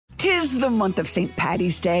'Tis the month of St.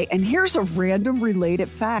 Paddy's Day, and here's a random related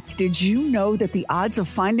fact. Did you know that the odds of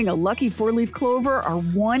finding a lucky four-leaf clover are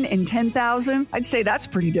 1 in 10,000? I'd say that's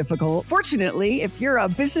pretty difficult. Fortunately, if you're a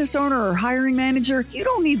business owner or hiring manager, you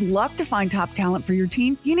don't need luck to find top talent for your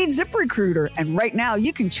team. You need ZipRecruiter, and right now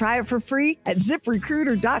you can try it for free at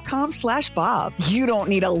ZipRecruiter.com/Bob. You don't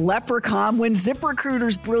need a leprechaun when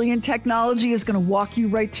ZipRecruiter's brilliant technology is going to walk you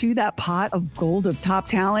right to that pot of gold of top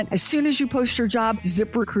talent. As soon as you post your job,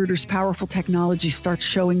 ZipRecruiter's powerful technology starts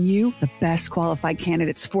showing you the best qualified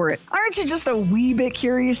candidates for it. Aren't you just a wee bit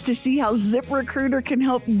curious to see how ZipRecruiter can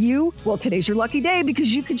help you? Well, today's your lucky day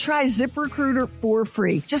because you can try ZipRecruiter for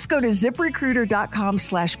free. Just go to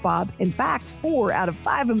ZipRecruiter.com/Bob. In fact, 4 out of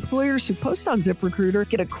 5 employers who post on ZipRecruiter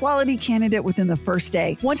get a quality candidate within the first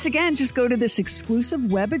day. Once again, just go to this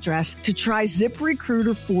exclusive web address to try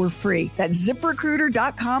ZipRecruiter for free. That's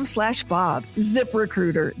ZipRecruiter.com/Bob.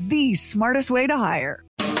 ZipRecruiter, the smartest way to hire.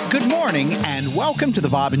 Good morning and welcome to the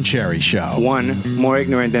Bob and Sherry Show. One more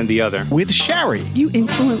ignorant than the other. With Sherry. You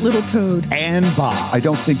insolent little toad. And Bob. I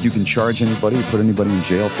don't think you can charge anybody or put anybody in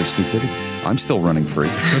jail for stupidity. I'm still running free.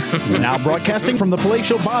 Now broadcasting from the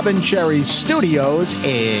palatial Bob and Sherry studios,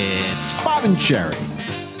 it's Bob and Sherry.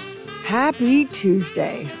 Happy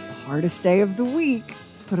Tuesday, the hardest day of the week.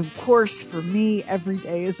 But of course, for me, every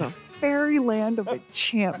day is a fairyland of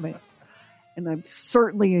enchantment. And I'm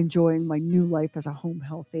certainly enjoying my new life as a home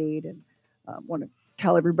health aide. And I want to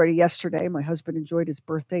tell everybody yesterday, my husband enjoyed his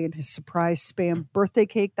birthday and his surprise Spam birthday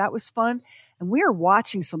cake. That was fun. And we are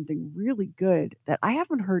watching something really good that I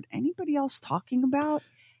haven't heard anybody else talking about.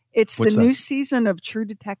 It's the new season of True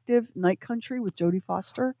Detective Night Country with Jodie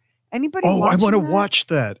Foster. Anybody I want to that? watch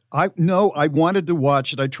that. I wanted to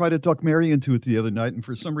watch it. I tried to talk Mary into it the other night, and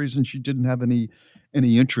for some reason she didn't have any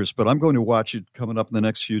interest, but I'm going to watch it coming up in the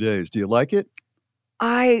next few days. Do you like it?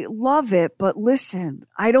 I love it, but listen,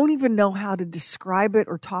 I don't even know how to describe it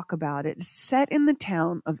or talk about it. It's set in the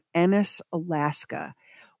town of Ennis, Alaska,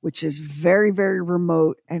 which is very, very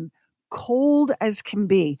remote and cold as can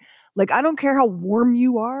be. Like, I don't care how warm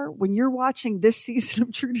you are. When you're watching this season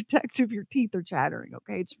of True Detective, your teeth are chattering,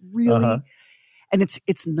 okay? It's really, and it's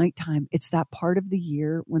nighttime. It's that part of the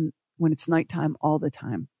year when it's nighttime all the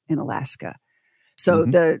time in Alaska. So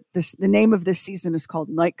the name of this season is called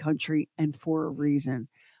Night Country, and for a reason.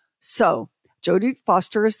 So Jodie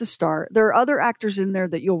Foster is the star. There are other actors in there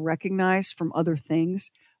that you'll recognize from other things,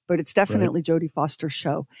 but it's definitely Jodie Foster's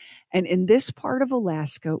show. And in this part of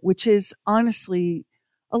Alaska, which is honestly,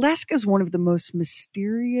 Alaska is one of the most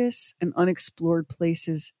mysterious and unexplored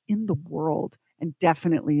places in the world, and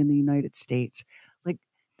definitely in the United States. Like,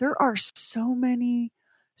 there are so many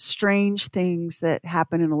strange things that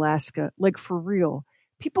happen in Alaska. Like, for real,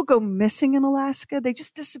 people go missing in Alaska. They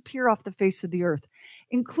just disappear off the face of the earth,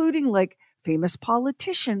 including like famous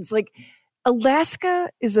politicians. Like, Alaska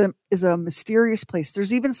is a mysterious place.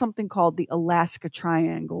 There's even something called the Alaska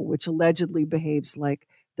Triangle, which allegedly behaves like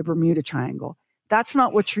the Bermuda Triangle. That's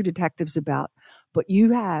not what True Detective's about. But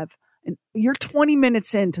you're 20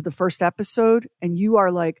 minutes into the first episode and you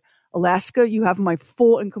are like, Alaska, you have my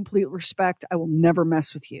full and complete respect. I will never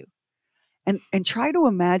mess with you. And try to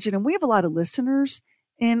imagine, and we have a lot of listeners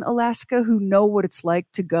in Alaska who know what it's like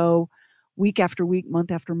to go week after week, month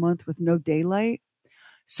after month with no daylight.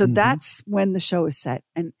 So that's when the show is set.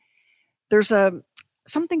 And there's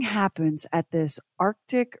something happens at this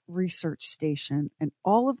Arctic research station, and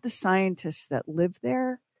all of the scientists that live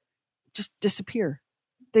there just disappear.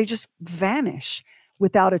 They just vanish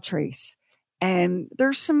without a trace. And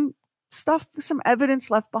there's some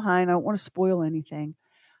evidence left behind. I don't want to spoil anything.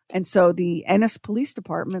 And so the Ennis Police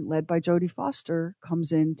Department, led by Jodie Foster,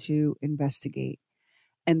 comes in to investigate.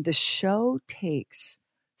 And the show takes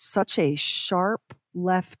such a sharp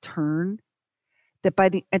left turn that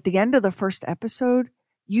at the end of the first episode,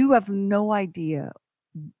 you have no idea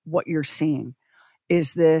what you're seeing.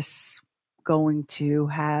 Is this going to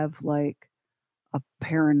have like a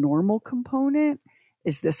paranormal component?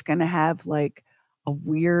 Is this going to have like a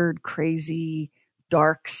weird, crazy,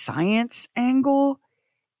 dark science angle?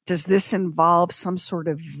 Does this involve some sort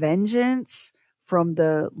of vengeance from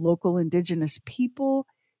the local indigenous people?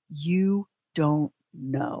 You don't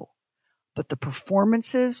know. But the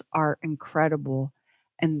performances are incredible,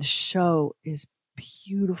 and the show is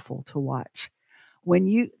beautiful to watch.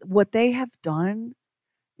 What they have done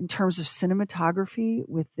in terms of cinematography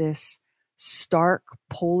with this stark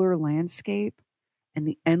polar landscape and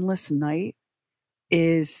the endless night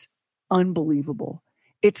is unbelievable.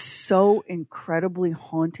 It's so incredibly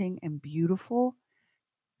haunting and beautiful.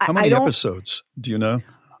 How many episodes do you know?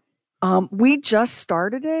 We just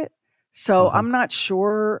started it, so I'm not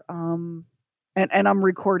sure. and I'm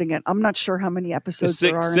recording it. I'm not sure how many episodes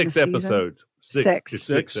there are in the season. Episodes. Six.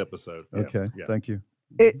 Six episodes. Okay, Yeah. thank you.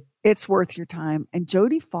 It's worth your time. And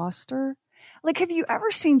Jodie Foster, like, have you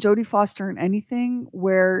ever seen Jodie Foster in anything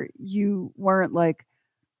where you weren't like,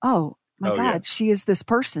 oh my God, yeah. she is this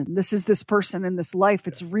person. This is this person in this life.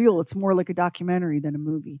 It's real. It's more like a documentary than a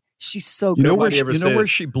movie. She's so good. Where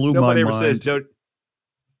she blew my mind? Says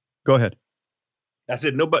Go ahead. I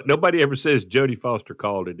said nobody ever says Jodie Foster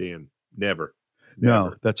called it in. Never.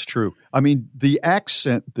 No, that's true. I mean, the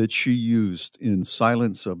accent that she used in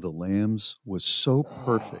Silence of the Lambs was so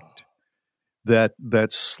perfect that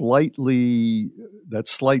slight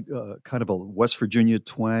kind of a West Virginia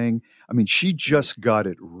twang. I mean, she just got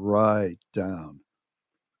it right down.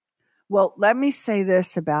 Well, let me say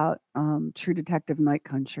this about True Detective Night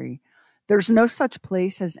Country. There's no such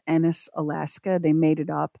place as Ennis, Alaska. They made it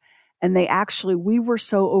up. And we were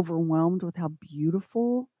so overwhelmed with how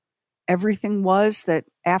beautiful everything was that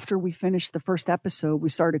after we finished the first episode, we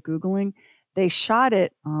started Googling. They shot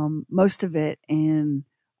it, most of it in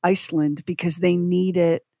Iceland because they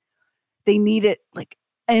needed like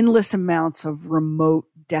endless amounts of remote,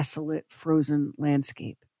 desolate, frozen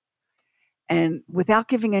landscape. And without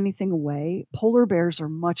giving anything away, polar bears are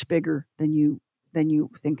much bigger than you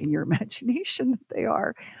think in your imagination that they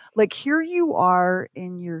are. Like, here you are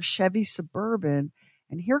in your Chevy Suburban,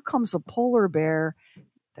 and here comes a polar bear.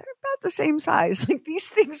 They're about the same size. Like,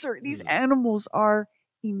 these animals are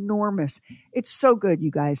enormous. It's so good,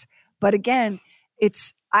 you guys. But again,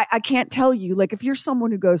 I can't tell you, like, if you're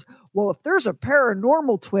someone who goes, well, if there's a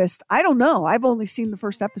paranormal twist, I don't know. I've only seen the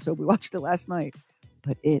first episode. We watched it last night,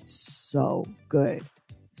 but it's so good.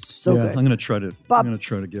 So good. I'm going to try to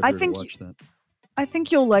get her to watch that. I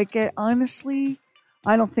think you'll like it. Honestly,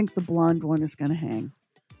 I don't think the blonde one is going to hang.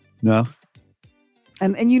 No.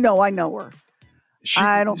 And I know her.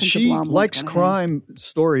 I don't think she likes crime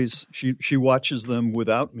stories. She watches them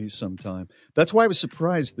without me sometime. That's why I was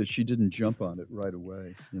surprised that she didn't jump on it right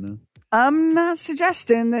away. I'm not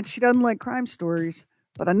suggesting that she doesn't like crime stories,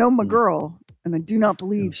 but I know my girl, and I do not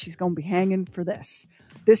believe she's going to be hanging for this.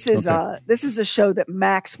 This is a show that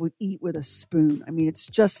Max would eat with a spoon. I mean, it's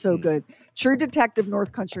just so good. True Detective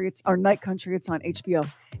Night Country. It's on HBO.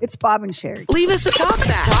 It's Bob and Sherry. Leave us a talk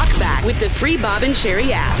back with the free Bob and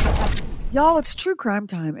Sherry app. Y'all, it's true crime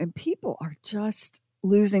time, and people are just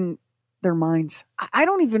losing their minds. I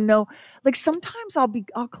don't even know. Like, sometimes I'll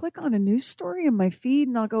click on a news story in my feed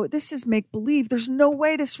and I'll go, this is make believe. There's no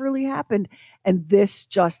way this really happened. And this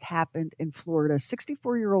just happened in Florida.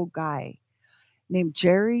 64-year-old guy named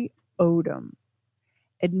Jerry Odom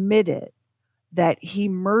admitted that he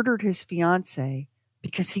murdered his fiance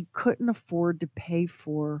because he couldn't afford to pay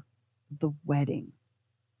for the wedding.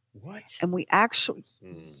 What? And we actually,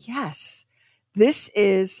 yes, this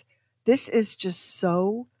is just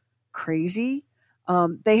so crazy.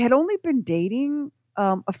 They had only been dating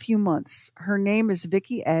a few months. Her name is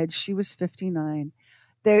Vicky Edge. She was 59.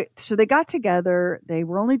 So they got together. They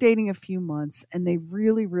were only dating a few months, and they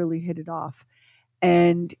really, really hit it off.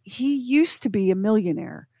 And he used to be a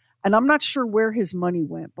millionaire, and I'm not sure where his money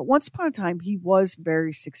went, but once upon a time, he was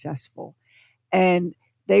very successful. And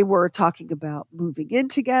they were talking about moving in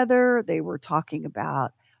together. They were talking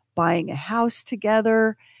about buying a house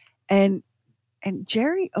together. And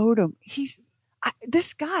Jerry Odom,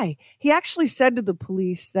 this guy, he actually said to the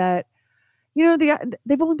police that,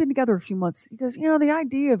 they've only been together a few months. He goes, the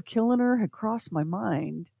idea of killing her had crossed my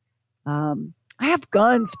mind. I have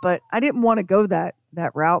guns, but I didn't want to go that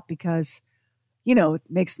route because, it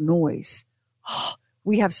makes noise.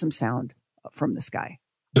 We have some sound from this guy.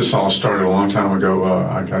 This all started a long time ago.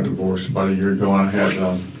 I got divorced about a year ago, and I had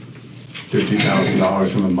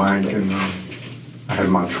 $50,000 in the bank, and I had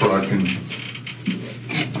my truck, and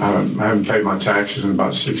I haven't paid my taxes in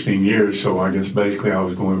about 16 years, so I guess basically I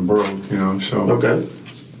was going broke, so. Okay.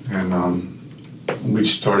 And we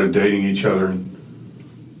started dating each other, and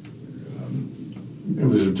it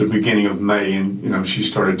was at the beginning of May, and, she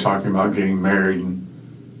started talking about getting married, and,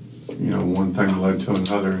 one thing led to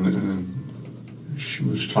another, and then she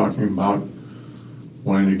was talking about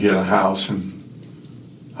wanting to get a house, and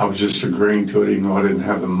I was just agreeing to it, even though I didn't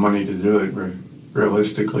have the money to do it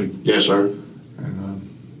realistically. Yes, sir.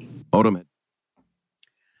 And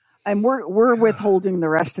And we're withholding the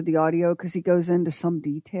rest of the audio because he goes into some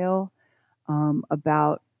detail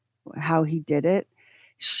about how he did it.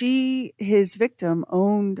 His victim,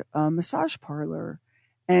 owned a massage parlor,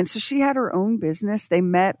 and so she had her own business. They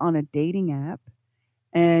met on a dating app,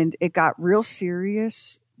 and it got real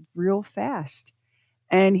serious real fast.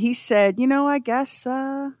 And he said, I guess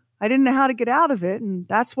I didn't know how to get out of it, and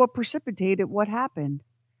that's what precipitated what happened.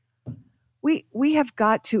 we have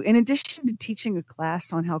got to, in addition to teaching a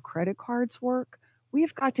class on how credit cards work, we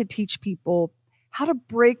have got to teach people how to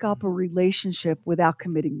break up a relationship without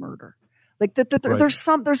committing murder. Like Right.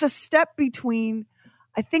 there's a step between,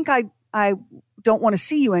 I think I don't want to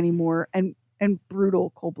see you anymore, and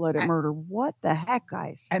brutal cold-blooded murder. What the heck,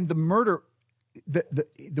 guys? And the murder,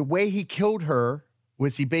 the way he killed her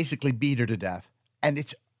was he basically beat her to death. And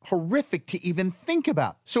it's horrific to even think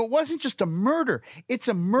about. So it wasn't just a murder. It's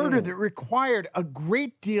a murder that required a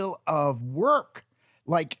great deal of work.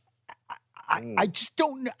 Like, I just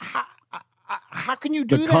don't know. How can you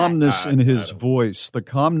do that? The calmness in his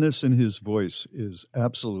voice is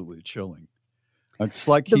absolutely chilling. It's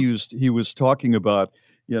like he was talking about,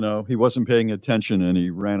 he wasn't paying attention and he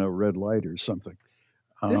ran a red light or something.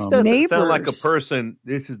 This doesn't sound like a person.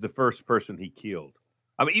 This is the first person he killed.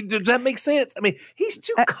 I mean, does that make sense? I mean, he's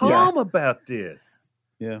too calm about this.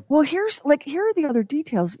 Yeah. Well, here are the other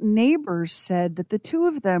details. Neighbors said that the two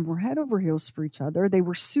of them were head over heels for each other. They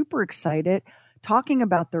were super excited, talking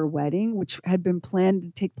about their wedding, which had been planned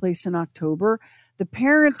to take place in October. The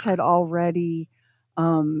parents had already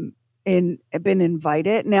been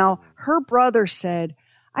invited. Now, her brother said,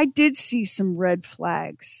 I did see some red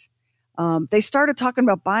flags. They started talking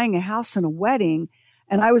about buying a house and a wedding.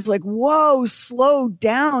 And I was like, whoa, slow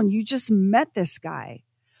down. You just met this guy.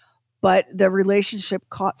 But the relationship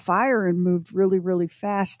caught fire and moved really, really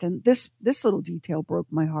fast. And this little detail broke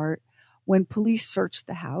my heart. When police searched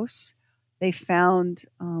the house, they found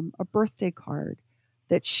a birthday card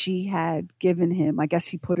that she had given him. I guess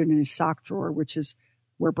he put it in his sock drawer, which is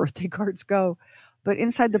where birthday cards go. But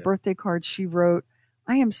inside the birthday card, she wrote,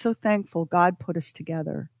 I am so thankful God put us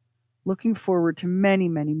together. Looking forward to many,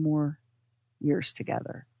 many more years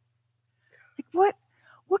together. Like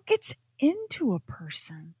what gets into a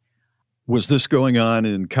person? Was this going on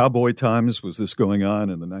in cowboy times? Was this going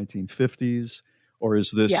on in the 1950s? Or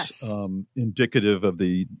is this indicative of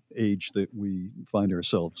the age that we find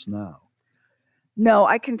ourselves now? No,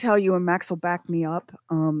 I can tell you, and Max will back me up,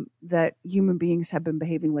 that human beings have been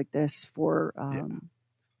behaving like this for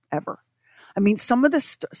ever. I mean, some of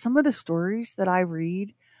the stories that I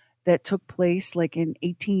read that took place like in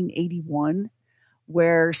 1881,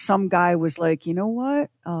 where some guy was like, you know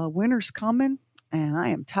what, winter's coming, and I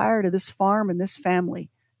am tired of this farm and this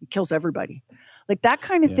family. He kills everybody. Like that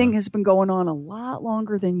kind of thing has been going on a lot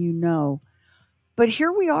longer than you know. But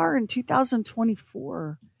here we are in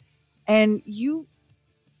 2024, and you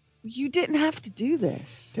didn't have to do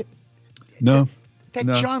this. No. That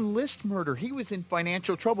John List murder, he was in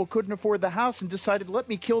financial trouble, couldn't afford the house, and decided, let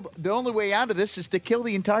me kill. The only way out of this is to kill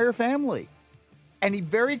the entire family. And he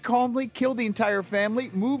very calmly killed the entire family,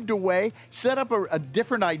 moved away, set up a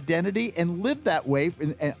different identity, and lived that way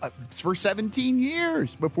for 17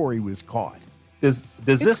 years before he was caught. Does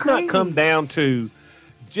this not come down to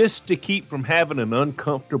just to keep from having an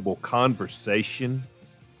uncomfortable conversation?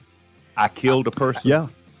 I killed a person.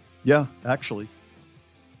 Yeah, actually.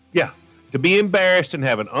 Yeah. To be embarrassed and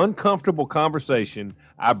have an uncomfortable conversation,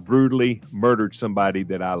 I brutally murdered somebody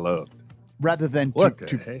that I loved. Rather than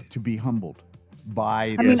to be humbled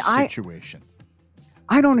by this situation.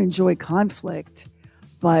 I don't enjoy conflict,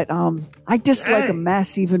 but I dislike a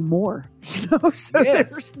mess even more. So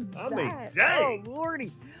there's that. Oh,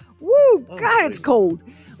 Lordy. Woo, God, it's cold.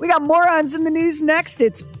 We got Morons in the News next.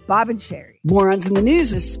 It's Bob and Sherry. Morons in the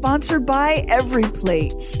News is sponsored by Every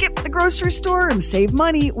Plate. Skip the grocery store and save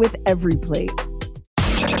money with Every Plate.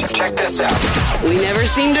 Check this out. We never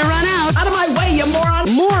seem to run out. Out of my way, you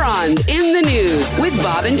moron. Morons in the News with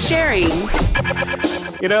Bob and Sherry.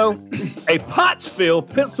 You know, a Pottsville,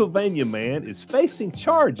 Pennsylvania man is facing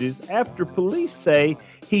charges after police say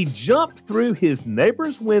he jumped through his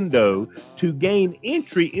neighbor's window to gain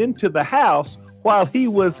entry into the house while he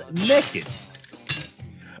was naked.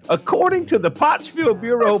 According to the Pottsville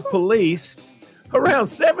Bureau of Police, around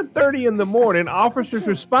 7:30 in the morning, officers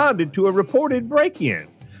responded to a reported break-in.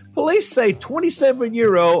 Police say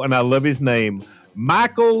 27-year-old, and I love his name,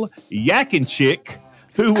 Michael Yakinchik,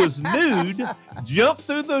 who was nude, jumped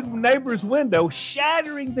through the neighbor's window,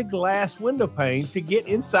 shattering the glass window pane to get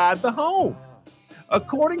inside the home.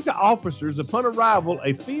 According to officers, upon arrival,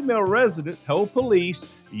 a female resident told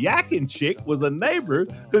police Yakinchik was a neighbor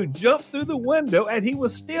who jumped through the window and he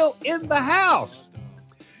was still in the house.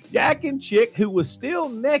 Yakinchik, who was still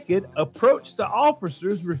naked, approached the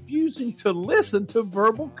officers, refusing to listen to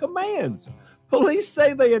verbal commands. Police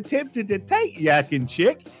say they attempted to take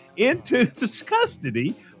Yakinchik into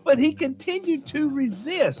custody, but he continued to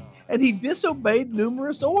resist and he disobeyed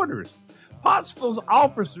numerous orders. Pottsville's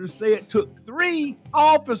officers say it took 3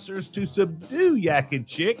 officers to subdue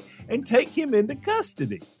Yakinchik and take him into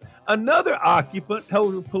custody. Another occupant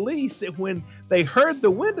told the police that when they heard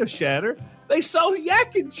the window shatter, they saw the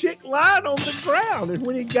yakking chick lying on the ground. And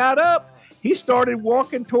when he got up, he started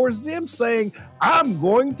walking towards them saying, "I'm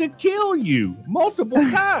going to kill you," multiple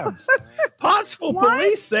times. Pottsville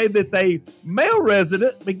police say that the male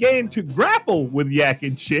resident began to grapple with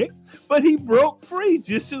yakking chick, but he broke free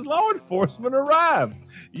just as law enforcement arrived.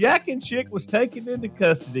 Yakking Chick was taken into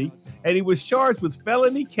custody, and he was charged with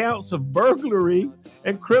felony counts of burglary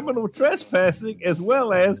and criminal trespassing, as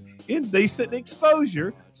well as indecent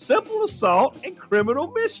exposure, simple assault, and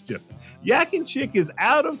criminal mischief. Yakking Chick is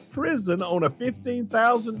out of prison on a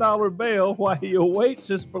 $15,000 bail while he awaits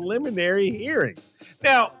his preliminary hearing.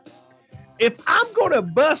 Now, if I'm going to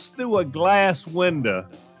bust through a glass window,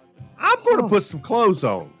 I'm going to put some clothes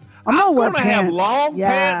on. I'm going to have long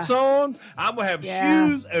pants on. I'm going to have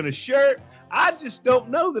shoes and a shirt. I just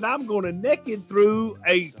don't know that I'm going to naked through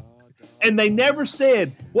a... And they never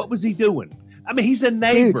said, what was he doing? I mean, he's a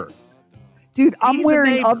neighbor. Dude, I'm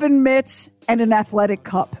wearing oven mitts and an athletic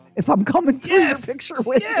cup if I'm coming through your picture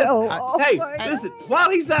window. Hey, listen,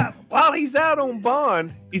 while he's out on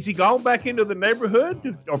bond, is he gone back into the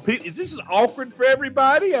neighborhood? Or is this awkward for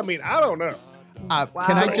everybody? I mean, I don't know.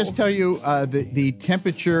 Can I just tell you the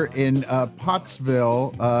temperature in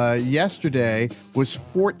Pottsville yesterday was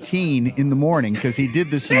 14 in the morning because he did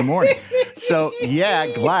this in the morning. So, yeah,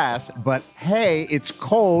 glass, but hey, it's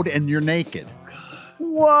cold and you're naked.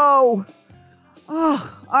 Whoa.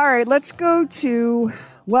 Oh, all right, let's go to,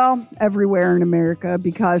 everywhere in America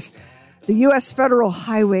because the U.S. Federal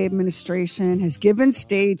Highway Administration has given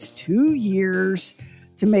states 2 years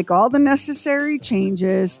to make all the necessary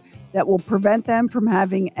changes that will prevent them from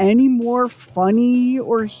having any more funny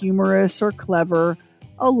or humorous or clever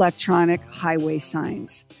electronic highway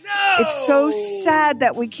signs. No! It's so sad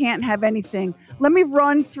that we can't have anything. Let me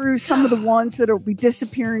run through some of the ones that will be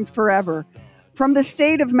disappearing forever. From the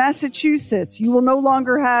state of Massachusetts, you will no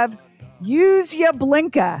longer have use ya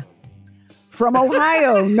blinka. From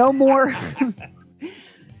Ohio, no more.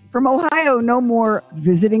 From Ohio, no more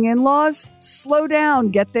visiting in-laws. Slow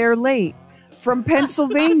down, get there late. From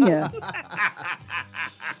Pennsylvania,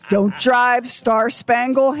 don't drive Star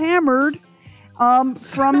Spangle Hammered.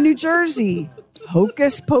 From New Jersey,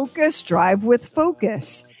 hocus pocus, drive with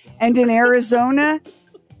focus. And in Arizona,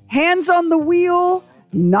 hands on the wheel,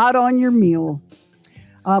 not on your meal.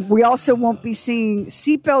 We also won't be seeing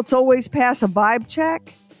seatbelts always pass a vibe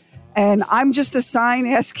check. And I'm just a sign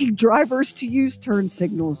asking drivers to use turn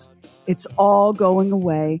signals. It's all going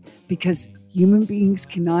away because human beings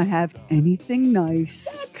cannot have anything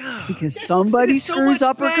nice because somebody screws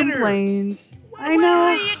up or complains. I know.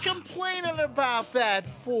 What are you complaining about that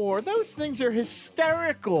for? Those things are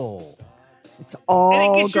hysterical. It's all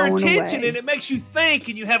and it gets your attention away. And it makes you think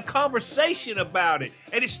and you have conversation about it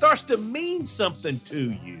and it starts to mean something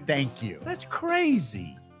to you. Thank you. That's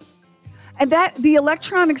crazy. And that the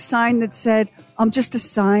electronic sign that said, I'm just a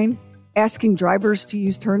sign asking drivers to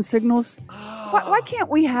use turn signals. Why can't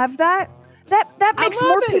we have that? That makes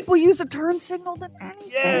more people use a turn signal than anything.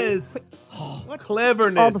 Yes.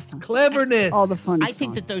 Cleverness. Cleverness. All the fun I stuff.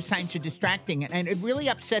 think that those signs are distracting, and it really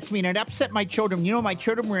upsets me, and it upset my children. You know, my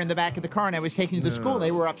children were in the back of the car, and I was taking them to school.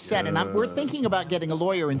 They were upset, and we're thinking about getting a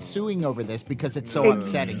lawyer and suing over this because it's so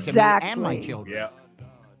upsetting to me and my children.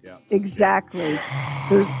 Yeah. Exactly.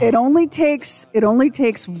 It only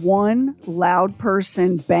takes one loud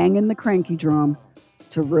person banging the cranky drum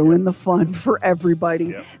to ruin the fun for everybody.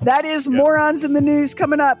 Yep. That is Morons in the News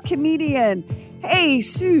coming up. Comedian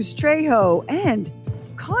Jesus Trejo and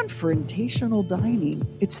confrontational dining.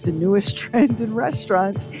 It's the newest trend in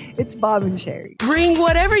restaurants. It's Bob and Sherry. Bring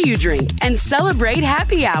whatever you drink and celebrate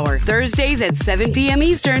Happy Hour. Thursdays at 7 p.m.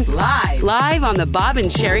 Eastern. Live on the Bob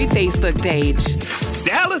and Sherry Facebook page.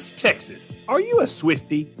 Dallas, Texas. Are you a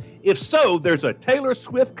Swiftie? If so, there's a Taylor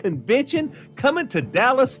Swift convention coming to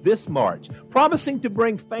Dallas this March, promising to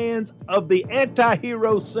bring fans of the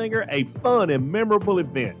anti-hero singer a fun and memorable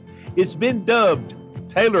event. It's been dubbed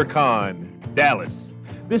TaylorCon Dallas.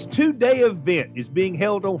 This 2-day event is being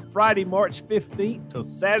held on Friday, March 15th till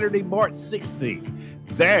Saturday, March 16th.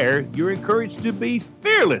 There, you're encouraged to be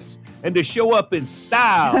fearless and to show up in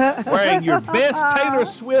style, wearing your best Taylor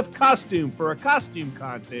Swift costume for a costume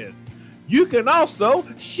contest. You can also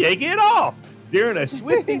shake it off during a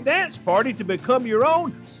Swiftie dance party to become your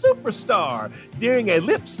own superstar during a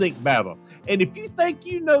lip sync battle. And if you think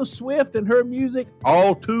you know Swift and her music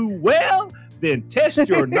all too well, then test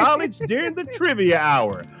your knowledge during the trivia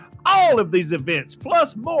hour. All of these events,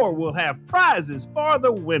 plus more, will have prizes for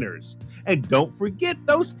the winners. And don't forget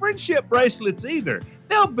those friendship bracelets either.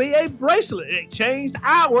 There'll be a bracelet exchange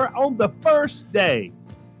hour on the first day.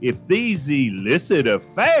 If these illicit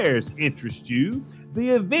affairs interest you, the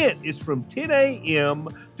event is from 10 a.m.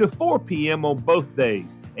 to 4 p.m. on both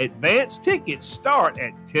days. Advance tickets start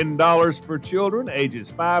at $10 for children ages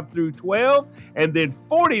 5 through 12, and then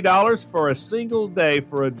 $40 for a single day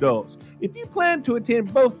for adults. If you plan to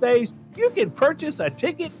attend both days, you can purchase a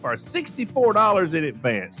ticket for $64 in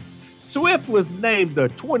advance. Swift was named the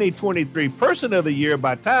 2023 Person of the Year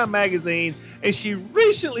by Time Magazine, and she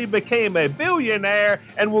recently became a billionaire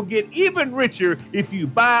and will get even richer if you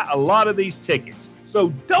buy a lot of these tickets. So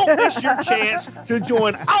don't miss your chance to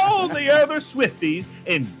join all the other Swifties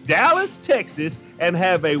in Dallas, Texas, and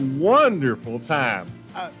have a wonderful time.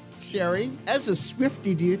 Sherry, as a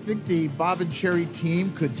Swiftie, do you think the Bob and Sherry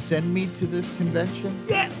team could send me to this convention?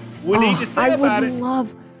 Yeah, we need to say about it.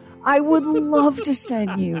 I would love to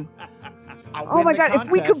send you. Oh my God, if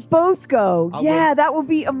we could both go. That would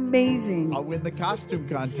be amazing. I'll win the costume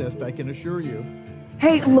contest, I can assure you.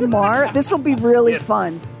 Hey, Lamar, this will be really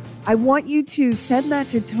fun. I want you to send that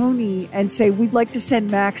to Tony and say, we'd like to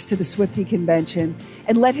send Max to the Swiftie convention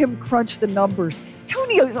and let him crunch the numbers.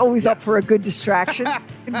 Tony is always up for a good distraction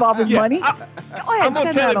involving money. Go ahead,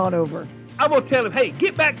 send that on over. I'm going to tell him, hey,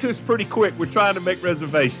 get back to us pretty quick. We're trying to make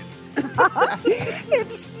reservations.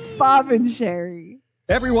 It's Bob and Sherry.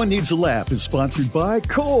 Everyone Needs a Laugh is sponsored by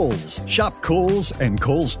Kohl's. Shop Kohl's and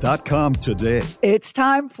Kohl's.com today. It's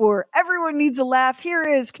time for Everyone Needs a Laugh. Here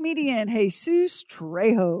is comedian Jesus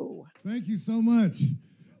Trejo. Thank you so much.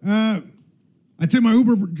 I tip my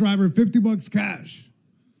Uber driver $50 cash.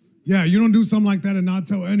 Yeah, you don't do something like that and not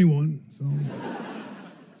tell anyone.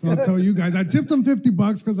 So I'll tell you guys. I tipped him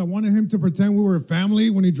 $50 because I wanted him to pretend we were a family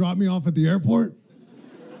when he dropped me off at the airport.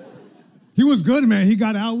 He was good, man. He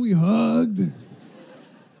got out, we hugged.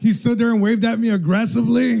 He stood there and waved at me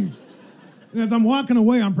aggressively. And as I'm walking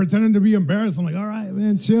away, I'm pretending to be embarrassed. I'm like, all right,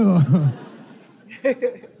 man, chill.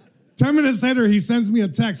 10 minutes later, he sends me a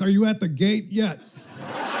text. Are you at the gate yet?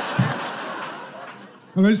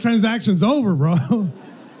 Well, this transaction's over, bro.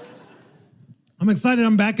 I'm excited.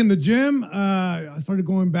 I'm back in the gym. I started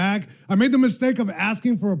going back. I made the mistake of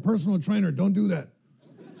asking for a personal trainer. Don't do that.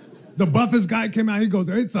 The buffest guy came out. He goes,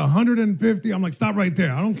 it's 150. I'm like, stop right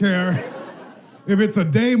there. I don't care if it's a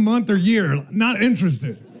day, month, or year. Not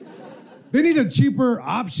interested. They need a cheaper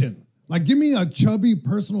option. Like, give me a chubby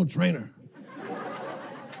personal trainer.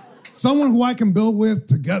 Someone who I can build with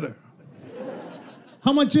together.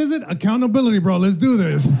 How much is it? Accountability, bro. Let's do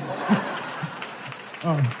this.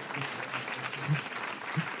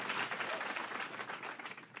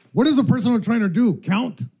 What does a personal trainer do?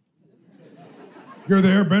 Count? You're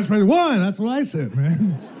there, bench press. 1. That's what I said,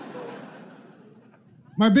 man.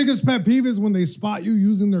 My biggest pet peeve is when they spot you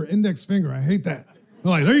using their index finger. I hate that.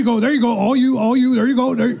 They're like, there you go, all you, there you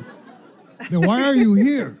go. Then why are you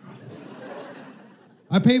here?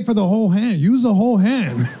 I paid for the whole hand. Use the whole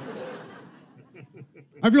hand.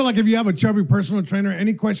 I feel like if you have a chubby personal trainer,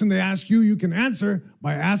 any question they ask you, you can answer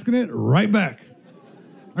by asking it right back.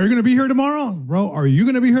 Are you going to be here tomorrow? Bro, are you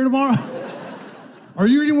going to be here tomorrow? Are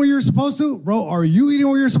you eating what you're supposed to? Bro, are you eating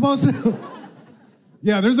what you're supposed to?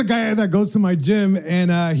 Yeah, there's a guy that goes to my gym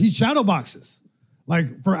and he shadow boxes.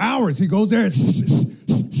 Like for hours, he goes there.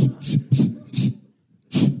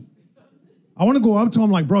 I want to go up to him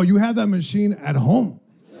like, bro, you have that machine at home.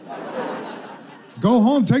 Go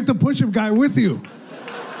home, take the push-up guy with you.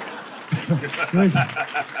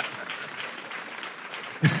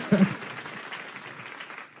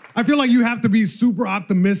 I feel like you have to be super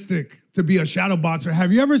optimistic to be a shadow boxer.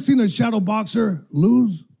 Have you ever seen a shadow boxer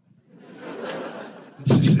lose?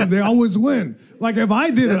 They always win. Like if I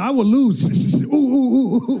did it, I would lose.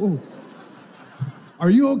 Ooh. Are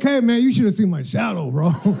you okay, man? You should have seen my shadow,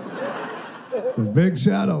 bro. It's a big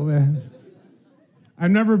shadow, man.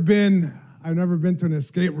 I've never been to an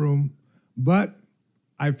escape room, but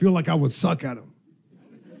I feel like I would suck at them.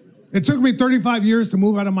 It took me 35 years to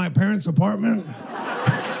move out of my parents' apartment.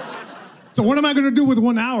 So what am I going to do with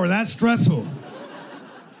 1 hour? That's stressful.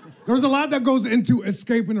 There's a lot that goes into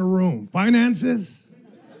escaping a room. Finances,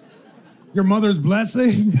 your mother's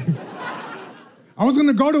blessing. I was going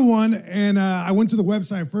to go to one, and I went to the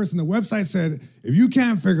website first, and the website said, if you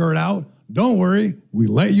can't figure it out, don't worry, we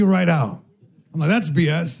let you right out. I'm like, that's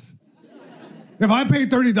BS. If I pay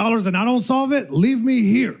 $30 and I don't solve it, leave me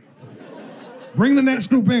here. Bring the next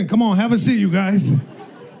group in. Come on, have a seat, you guys.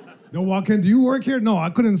 They'll walk in, do you work here? No, I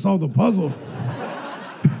couldn't solve the puzzle.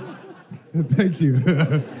 Thank you.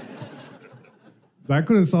 So I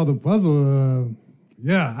couldn't solve the puzzle.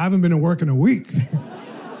 Yeah, I haven't been to work in a week.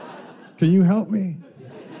 Can you help me?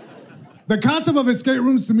 The concept of escape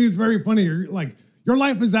rooms to me is very funny. Like, your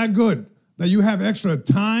life is that good that you have extra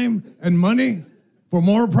time and money For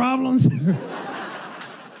more problems?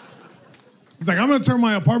 He's like, I'm going to turn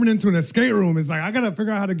my apartment into an escape room. It's like, I got to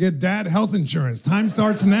figure out how to get dad health insurance. Time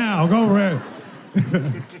starts now. Go, Red.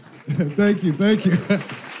 Thank you.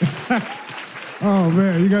 Oh,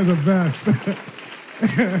 man, you guys are best.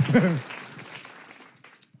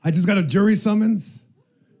 I just got a jury summons.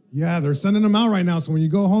 Yeah, they're sending them out right now, so when you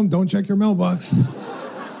go home, don't check your mailbox.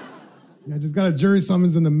 Yeah, I just got a jury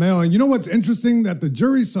summons in the mail. And you know what's interesting? That the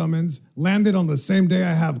jury summons landed on the same day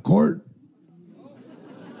I have court.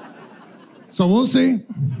 So we'll see.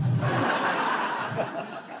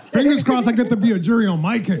 Fingers crossed I get to be a jury on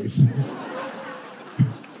my case.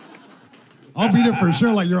 I'll be there for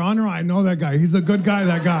sure. Like, Your Honor, I know that guy. He's a good guy,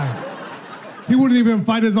 that guy. He wouldn't even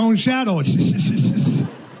fight his own shadow.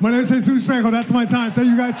 My name is Jesus Trejo. That's my time. Thank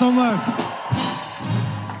you guys so much.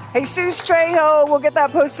 Jesus Trejo. We'll get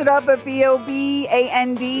that posted up at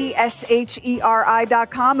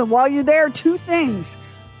BOBANDSHERI.com. And while you're there, 2 things.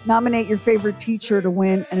 Nominate your favorite teacher to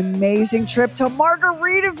win an amazing trip to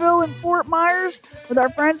Margaritaville in Fort Myers with our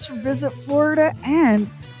friends from Visit Florida, and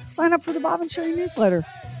sign up for the Bob and Sherry newsletter.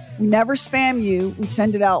 We never spam you. We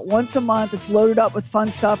send it out once a month. It's loaded up with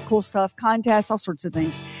fun stuff, cool stuff, contests, all sorts of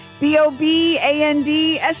things.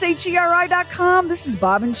 BOBANDSHERI.com. This is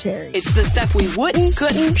Bob and Sherry. It's the stuff we wouldn't,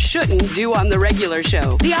 couldn't, shouldn't do on the regular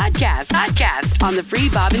show. The Oddcast on the free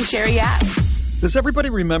Bob and Sherry app. Does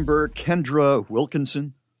everybody remember Kendra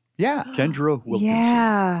Wilkinson? Yeah. Kendra Wilkinson.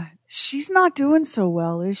 Yeah. She's not doing so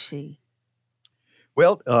well, is she?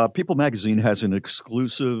 Well, People Magazine has an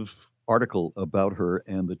exclusive article about her,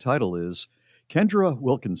 and the title is Kendra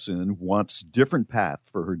Wilkinson Wants Different Path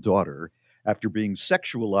for Her Daughter After Being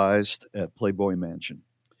Sexualized at Playboy Mansion.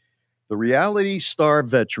 The reality star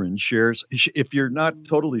veteran shares, if you're not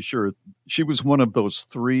totally sure, she was one of those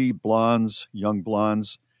 3 blondes, young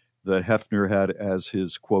blondes, that Hefner had as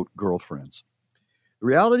his, quote, girlfriends. The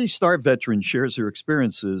reality star veteran shares her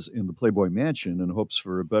experiences in the Playboy Mansion and hopes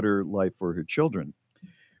for a better life for her children.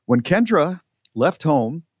 When Kendra left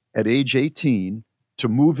home at age 18 to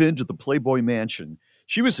move into the Playboy Mansion,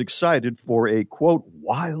 she was excited for a, quote,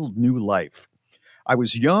 wild new life. I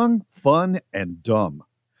was young, fun, and dumb.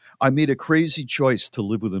 I made a crazy choice to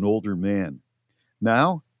live with an older man.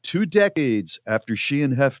 Now, 2 decades after she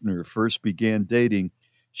and Hefner first began dating,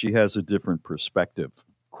 she has a different perspective.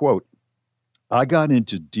 Quote, I got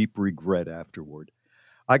into deep regret afterward.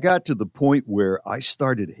 I got to the point where I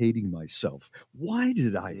started hating myself. Why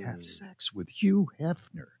did I have sex with Hugh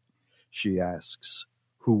Hefner? She asks,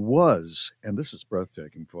 who was, and this is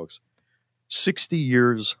breathtaking, folks, 60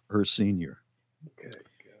 years her senior. Okay.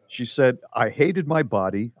 She said, I hated my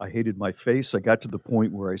body. I hated my face. I got to the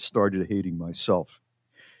point where I started hating myself.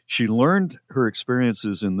 She learned her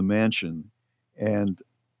experiences in the mansion, and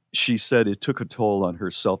she said it took a toll on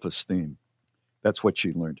her self-esteem. That's what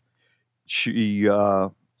she learned. She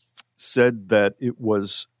said that it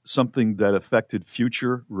was something that affected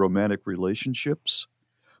future romantic relationships,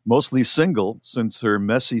 mostly single since her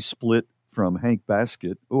messy split from Hank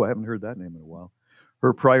Baskett. Oh, I haven't heard that name in a while.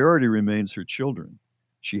 Her priority remains her children.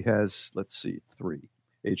 She has, 3,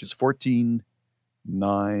 ages 14,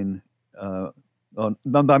 9.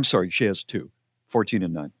 I'm sorry, she has 2, 14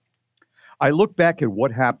 and 9. I look back at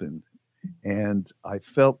what happened, and I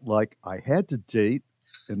felt like I had to date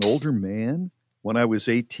an older man when I was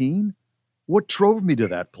 18. What drove me to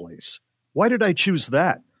that place? Why did I choose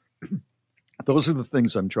that? Those are the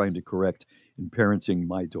things I'm trying to correct in parenting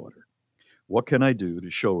my daughter. What can I do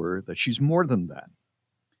to show her that she's more than that?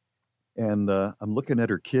 And I'm looking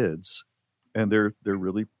at her kids, and they're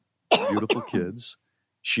really beautiful kids.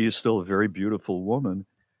 She is still a very beautiful woman,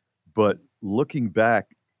 but looking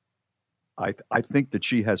back, I think that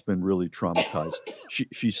she has been really traumatized.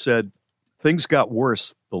 She said, things got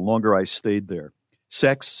worse the longer I stayed there.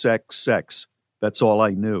 Sex, sex, sex. That's all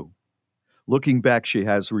I knew. Looking back, she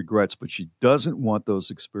has regrets, but she doesn't want those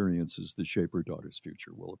experiences to shape her daughter's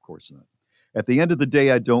future. Well, of course not. At the end of the day,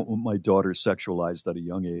 I don't want my daughter sexualized at a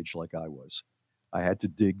young age like I was. I had to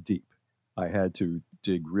dig deep. I had to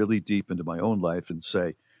dig really deep into my own life and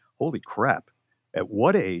say, holy crap, at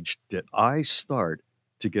what age did I start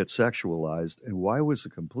to get sexualized, and why was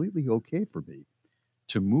it completely okay for me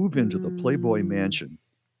to move into the Playboy Mansion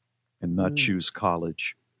and not choose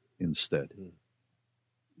college instead?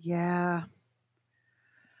 Yeah.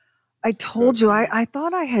 I told you, I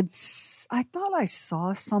thought I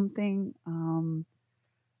saw something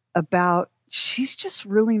about she's just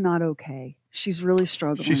really not okay. She's really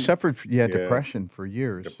struggling. She suffered, depression for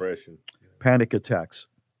years. Depression. Panic attacks.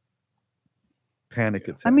 Panic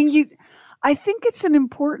attacks. I mean, I think it's an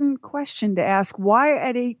important question to ask. Why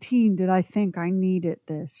at 18 did I think I needed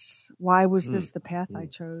this? Why was this the path I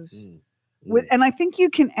chose? And I think you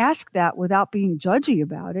can ask that without being judgy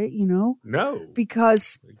about it, No.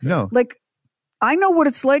 because No. like I know what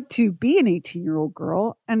it's like to be an 18-year-old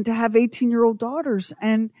girl and to have 18-year-old daughters,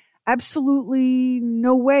 and absolutely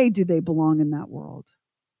no way do they belong in that world.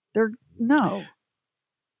 No.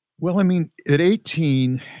 Well, I mean, at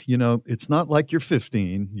 18, it's not like you're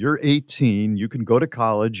 15. You're 18. You can go to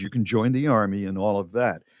college. You can join the army and all of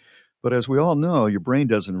that. But as we all know, your brain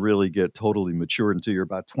doesn't really get totally mature until you're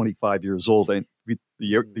about 25 years old. And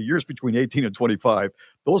the years between 18 and 25,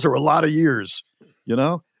 those are a lot of years, And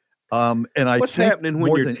I What's think happening when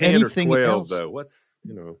more you're than 10 or anything 12, else,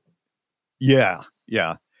 though? Yeah.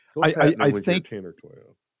 What's happening when you're 10 or 12?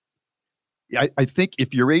 I think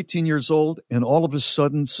if you're 18 years old and all of a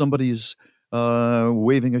sudden somebody's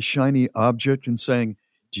waving a shiny object and saying,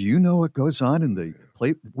 do you know what goes on in the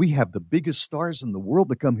play? We have the biggest stars in the world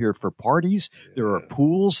that come here for parties. There are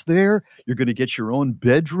pools there. You're going to get your own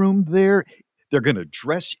bedroom there. They're going to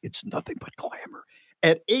dress. It's nothing but glamour.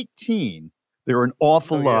 At 18, there are an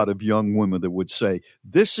awful lot of young women that would say,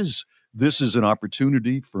 this is an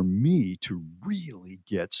opportunity for me to really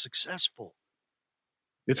get successful.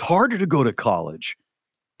 It's harder to go to college,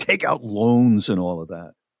 take out loans and all of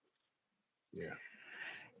that. Yeah.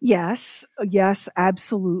 Yes,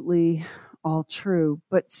 absolutely, all true.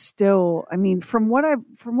 But still, I mean, from what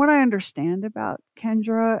I understand about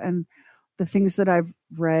Kendra and the things that I've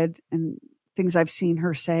read and things I've seen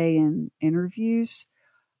her say in interviews,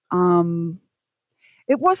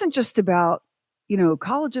 it wasn't just about,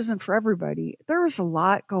 college isn't for everybody. There was a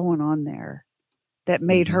lot going on there that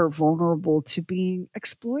made her vulnerable to being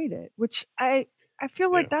exploited, which I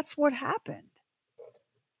feel like that's what happened.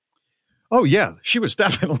 Oh yeah, she was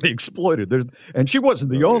definitely exploited. And she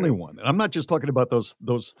wasn't the only one. And I'm not just talking about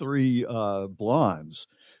those three blondes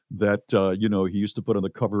that he used to put on the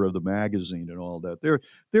cover of the magazine and all that.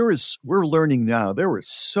 We're learning now there were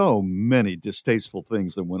so many distasteful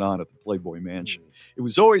things that went on at the Playboy Mansion. It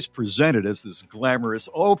was always presented as this glamorous,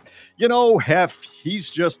 Hef, he's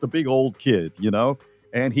just a big old kid,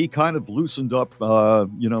 and he kind of loosened up, an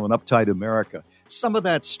uptight America. Some of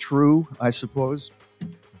that's true, I suppose.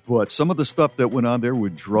 But some of the stuff that went on there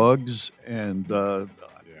with drugs and,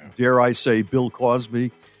 dare I say, Bill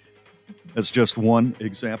Cosby, as just one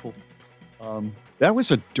example, that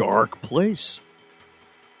was a dark place.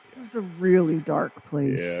 It was a really dark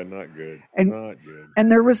place. Yeah, not good. Not good.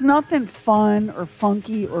 And there was nothing fun or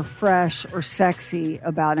funky or fresh or sexy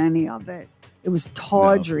about any of it. It was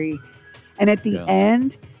tawdry. No. And at the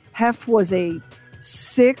end, Hef was a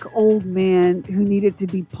sick old man who needed to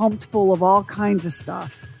be pumped full of all kinds of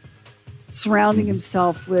stuff, surrounding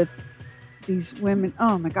himself with these women.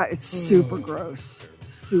 Oh my God, it's super gross.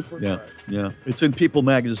 Super gross. Yeah. It's in People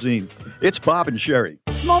magazine. It's Bob and Sherry.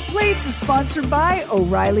 Small Plates is sponsored by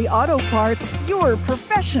O'Reilly Auto Parts, your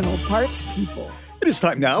professional parts people. It is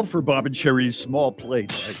time now for Bob and Sherry's Small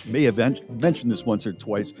Plates. I may have mentioned this once or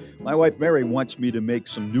twice. My wife, Mary, wants me to make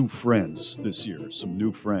some new friends this year, some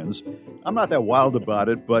new friends. I'm not that wild about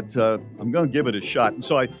it, but I'm going to give it a shot. And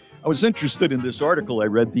so I was interested in this article I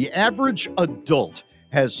read. The average adult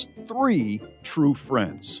has 3 true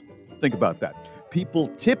friends. Think about that. People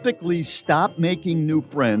typically stop making new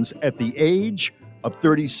friends at the age of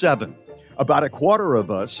 37. About a quarter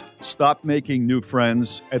of us stop making new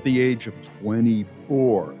friends at the age of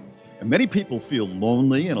 24. And many people feel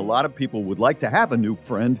lonely, and a lot of people would like to have a new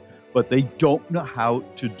friend, but they don't know how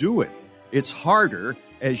to do it. It's harder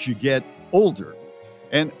as you get older.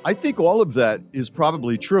 And I think all of that is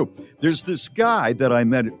probably true. There's this guy that I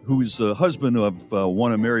met who's the husband of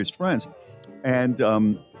one of Mary's friends.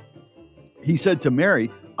 And he said to Mary,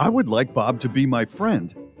 I would like Bob to be my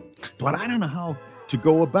friend, but I don't know how to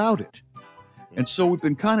go about it. And so we've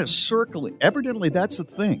been kind of circling. Evidently, that's a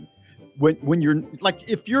thing. When you're like,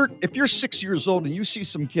 if you're 6 years old and you see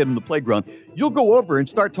some kid in the playground, you'll go over and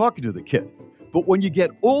start talking to the kid. But when you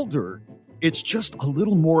get older, it's just a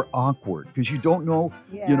little more awkward because you don't know,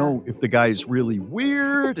 if the guy's really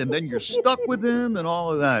weird, and then you're stuck with him and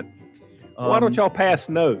all of that. Why don't y'all pass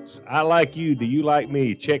notes? I like you. Do you like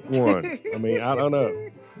me? Check one. I mean, I don't know.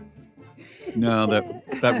 No,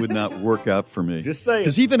 that would not work out for me. Just saying.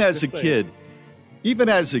 Because even as a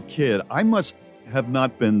kid, I must have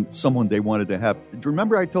not been someone they wanted to have. Do you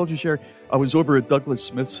remember I told you, Sherry, I was over at Douglas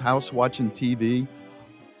Smith's house watching TV?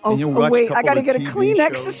 Oh, wait, I got to get a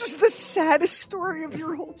Kleenex. This is the saddest story of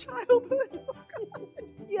your whole childhood. Oh, God.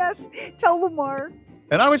 Yes, tell Lamar.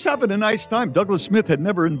 And I was having a nice time. Douglas Smith had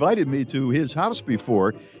never invited me to his house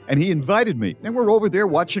before, and he invited me. And we're over there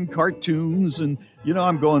watching cartoons, and,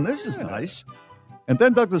 I'm going, this is nice. And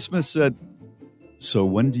then Douglas Smith said, so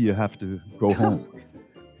when do you have to go home?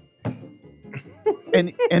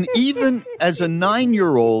 and even as a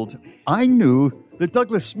 9-year-old, I knew that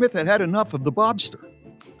Douglas Smith had had enough of the Bobster.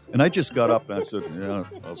 And I just got up and I said, yeah,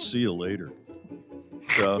 I'll see you later.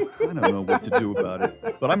 So I don't know what to do about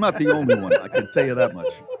it. But I'm not the only one. I can tell you that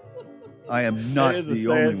much. I am not the only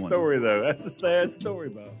one. That is a sad story, though. That's a sad story,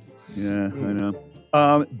 Bob. Yeah, I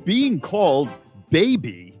know. Being called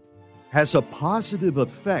baby has a positive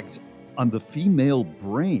effect on the female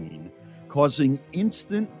brain, causing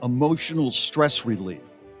instant emotional stress relief.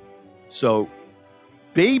 So,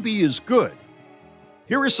 baby is good.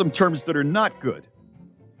 Here are some terms that are not good.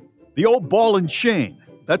 The old ball and chain,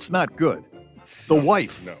 that's not good. The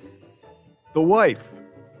wife. No. The wife.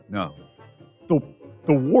 No. The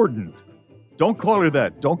warden. Don't call her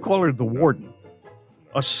that. Don't call her the warden.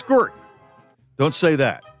 A skirt. Don't say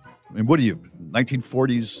that. I mean, what are you,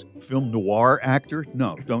 1940s film noir actor?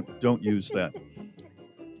 No, don't use that.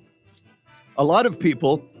 A lot of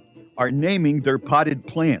people are naming their potted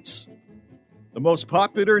plants. The most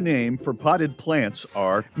popular name for potted plants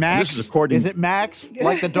are Max. This is according. Is it Max?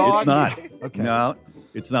 Like the dog? It's not. Okay. No,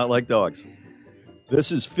 it's not like dogs.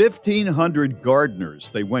 This is 1,500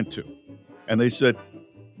 gardeners they went to, and they said,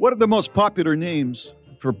 "What are the most popular names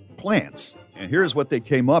for plants?" And here's what they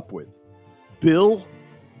came up with: Bill,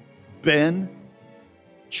 Ben,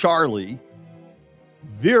 Charlie,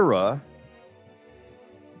 Vera,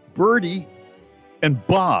 Bertie, and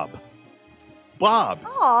Bob. Bob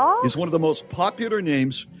is one of the most popular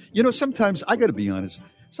names. Sometimes, I got to be honest,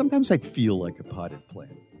 sometimes I feel like a potted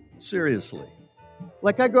plant. Seriously.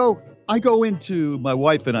 Like I go into my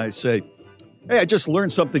wife and I say, hey, I just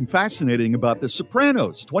learned something fascinating about The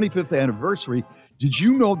Sopranos, 25th anniversary. Did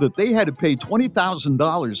you know that they had to pay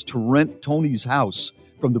 $20,000 to rent Tony's house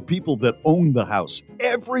from the people that owned the house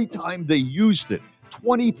every time they used it?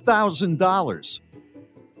 $20,000.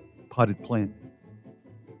 Potted plant.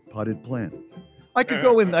 Potted plant. I could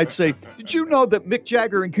go in and I'd say, did you know that Mick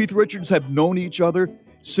Jagger and Keith Richards have known each other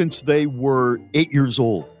since they were 8 years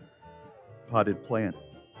old? Potted plant.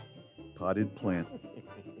 Potted plant.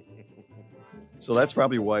 So that's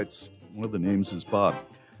probably why it's one of the names is Bob.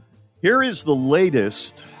 Here is the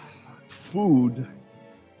latest food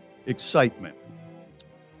excitement.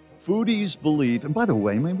 Foodies believe, and by the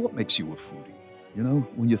way, man, what makes you a foodie?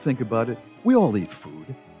 When you think about it, we all eat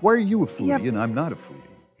food. Why are you a foodie and I'm not a foodie?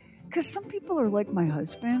 Because some people are like my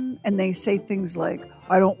husband, and they say things like,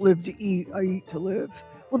 I don't live to eat, I eat to live.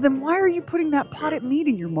 Well, then why are you putting that potted meat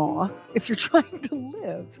in your maw if you're trying to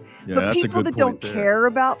live? Yeah, but that's people a good that point don't there. care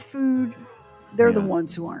about food, they're the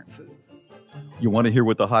ones who aren't foodies. You want to hear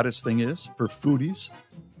what the hottest thing is for foodies?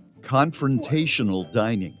 Confrontational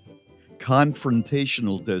dining.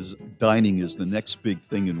 Confrontational dining is the next big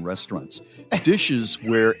thing in restaurants. Dishes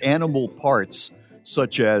where animal parts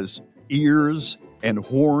such as ears and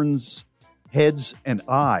horns, heads and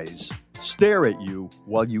eyes stare at you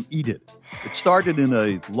while you eat it. It started in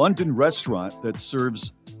a London restaurant that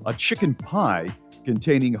serves a chicken pie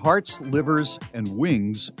containing hearts, livers, and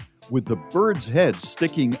wings with the bird's head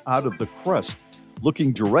sticking out of the crust,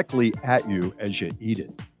 looking directly at you as you eat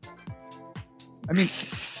it. I mean,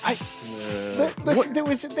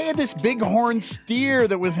 they had this big horn steer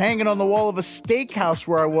that was hanging on the wall of a steakhouse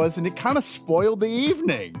where I was, and it kind of spoiled the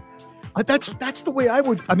evening. That's the way I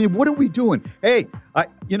would. I mean, what are we doing? Hey, I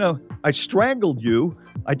strangled you,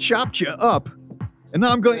 I chopped you up, and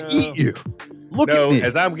now I'm going to eat you. Look at me.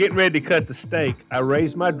 As I'm getting ready to cut the steak, I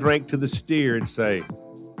raise my drink to the steer and say,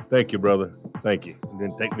 "Thank you, brother. Thank you." And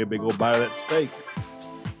then take me a big old bite of that steak.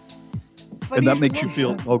 And that makes you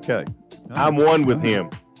feel okay. I'm one with him.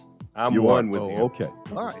 I'm one with him. Okay.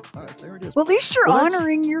 All right. There it is. Well, at least you're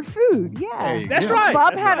honoring your food. Yeah. That's right.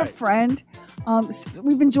 Bob had a friend.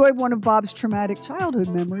 We've enjoyed one of Bob's traumatic childhood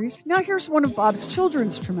memories. Now here's one of Bob's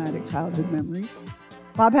children's traumatic childhood memories.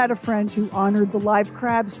 Bob had a friend who honored the live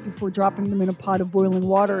crabs before dropping them in a pot of boiling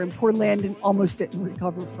water, and poor Landon almost didn't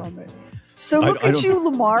recover from it. So look at you,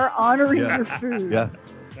 Lamar, honoring your food. Yeah.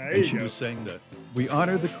 And she was saying that we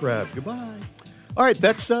honor the crab. Goodbye. All right,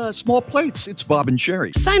 that's Small Plates. It's Bob and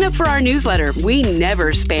Sherry. Sign up for our newsletter. We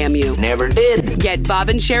never spam you. Never did. Get Bob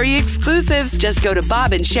and Sherry exclusives. Just go to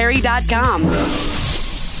bobandsherry.com.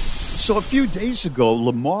 So a few days ago,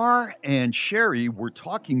 Lamar and Sherry were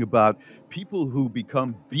talking about people who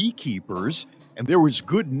become beekeepers, and there was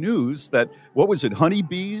good news that, what was it,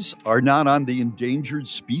 honeybees are not on the endangered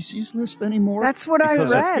species list anymore? That's what I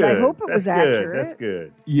Because- read. I hope it was accurate. That's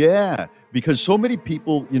good. Yeah, because so many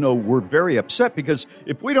people, were very upset because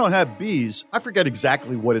if we don't have bees, I forget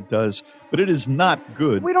exactly what it does, but it is not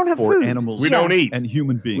good We don't have for food. animals We don't eat. and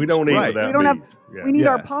human beings. We don't eat Right. without We don't have. bees. Yeah. We need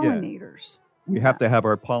our Yeah, pollinators. We have to have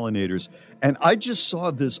our pollinators. And I just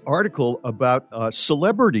saw this article about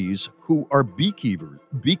celebrities who are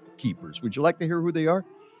beekeepers. Would you like to hear who they are?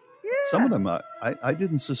 Yeah. Some of them I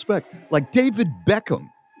didn't suspect. Like David Beckham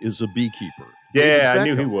is a beekeeper. Yeah, David I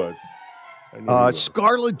knew he Beckham. was.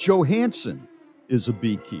 Scarlett Johansson is a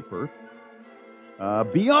beekeeper.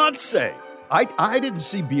 Beyonce. I didn't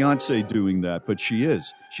see Beyonce doing that, but she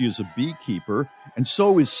is. She is a beekeeper. And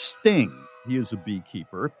so is Sting. He is a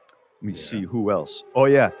beekeeper. Let me see who else. Oh,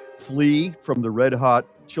 yeah. Flea from the Red Hot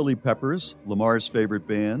Chili Peppers, Lamar's favorite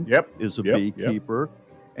band, is a beekeeper.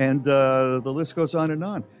 And the list goes on and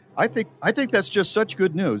on. I think that's just such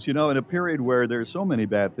good news, in a period where there's so many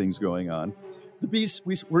bad things going on. The bees,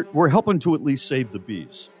 we're helping to at least save the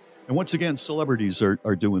bees. And once again, celebrities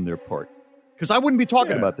are doing their part. Because I wouldn't be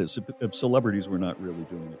talking about this if celebrities were not really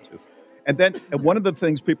doing it too. And then one of the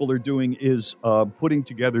things people are doing is putting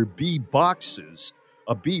together bee boxes.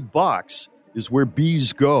 A bee box is where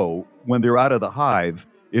bees go when they're out of the hive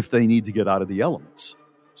if they need to get out of the elements.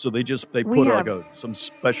 So they put some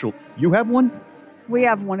special. You have one? We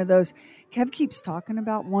have one of those. Kev keeps talking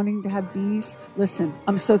about wanting to have bees. Listen,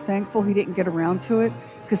 I'm so thankful he didn't get around to it,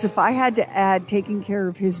 because if I had to add taking care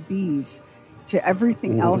of his bees to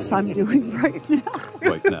everything else I'm doing right now.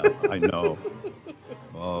 Right now, I know.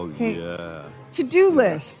 Oh, yeah. To-do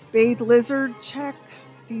list. Bathe lizard, check.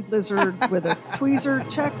 Feed lizard with a tweezer,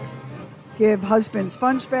 check. Give husband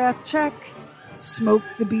sponge bath, check. Smoke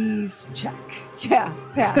the bees, check. Yeah,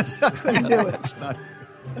 pass. Couldn't do it.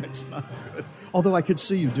 That's not good. Although I could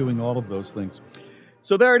see you doing all of those things.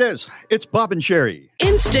 So there it is. It's Bob and Sherry.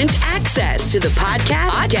 Instant access to the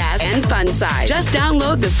podcast, and fun side. Just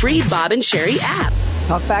download the free Bob and Sherry app.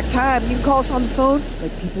 Talk back time. You can call us on the phone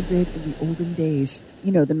like people did in the olden days. The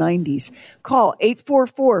 90s. Call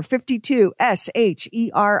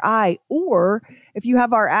 844-52-SHERI. Or if you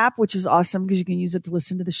have our app, which is awesome because you can use it to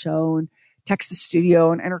listen to the show and text the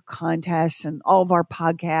studio and enter contests and all of our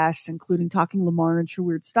podcasts, including Talking Lamar and True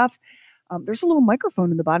Weird Stuff. There's a little microphone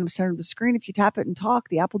in the bottom center of the screen. If you tap it and talk,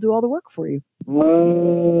 the app will do all the work for you.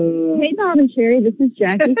 Hey, Bob and Sherry. This is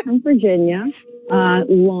Jackie from Virginia.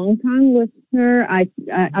 Long-time listener.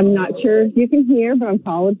 I'm not sure if you can hear, but I'm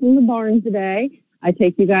calling from the barn today. I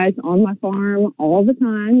take you guys on my farm all the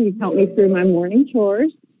time. You've helped me through my morning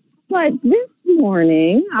chores. But this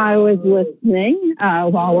morning, I was listening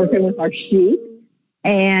while working with our sheep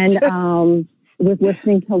and was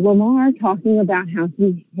listening to Lamar talking about how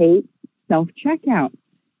he hates self-checkout.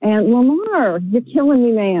 And Lamar, you're killing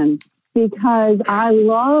me, man, because I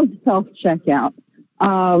love self-checkout.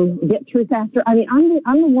 Get through faster. I mean,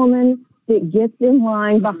 I'm the woman that gets in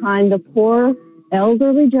line behind the poor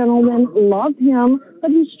elderly gentleman. Love him,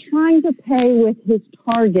 but he's trying to pay with his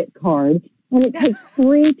Target card, and it takes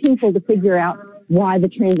 3 people to figure out why the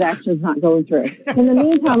transaction's not going through. In the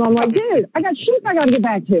meantime, I'm like, dude, I got sheep I got to get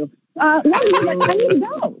back to. I need to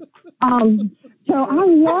go. So I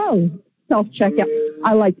love self-checkout.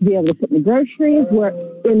 I like to be able to put my groceries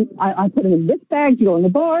I put them in this bag to go in the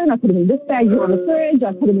barn. I put them in this bag to go in the fridge.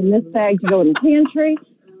 I put them in this bag to go in the pantry.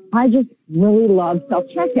 I just really love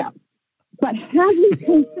self-checkout. But have you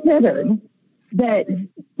considered that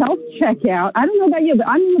self-checkout, I don't know about you, but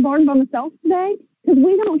I'm in the barn by myself today because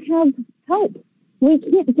we don't have help. We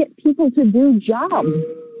can't get people to do jobs.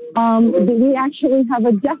 We actually have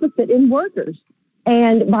a deficit in workers.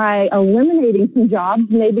 And by eliminating some jobs,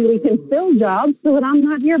 maybe we can fill jobs so that I'm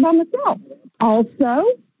not here by myself. Also,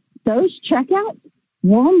 those checkouts,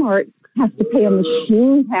 Walmart has to pay a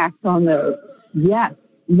machine tax on those. Yes,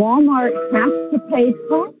 Walmart has to pay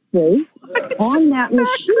taxes on that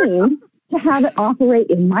machine to have it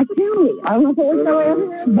operate in my county. I don't know if it works that way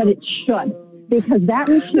over here, but it should, because that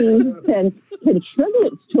machine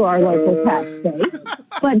contributes to our local tax base,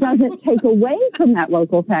 but doesn't take away from that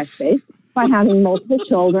local tax base by having multiple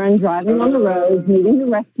children, driving on the roads, needing the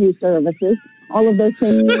rescue services, all of those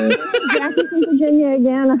things. Jackie from Virginia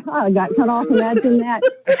again. I got cut off. Imagine that.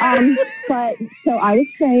 But so I was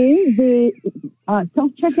saying the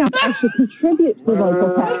self-checkout actually contribute to the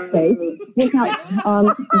local tax base without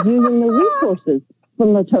using the resources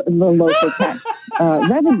from the local tax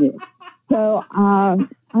revenue. So I'm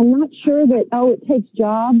not sure that, it takes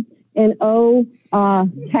jobs. and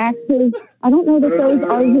taxes. I don't know that those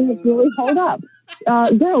arguments really hold up.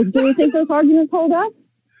 Girls, do you think those arguments hold up?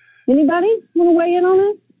 Anybody want to weigh in on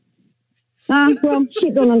this? Well,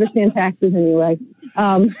 sheep don't understand taxes anyway.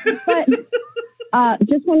 But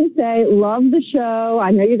just wanted to say, love the show.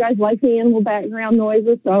 I know you guys like the animal background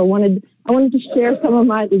noises, so I wanted to share some of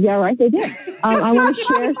my. Yeah, right, they did. I want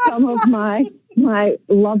to share some of my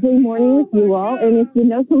lovely morning with you all. And if you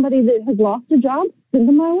know somebody that has lost a job, send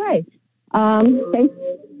them my way. Thanks.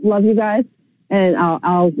 Love you guys, and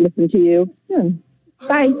I'll listen to you soon.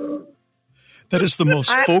 Bye. That is the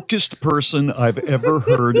most focused person I've ever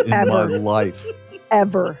heard in my life.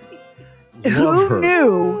 Ever. Who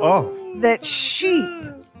knew that sheep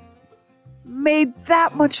made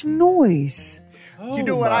that much noise? You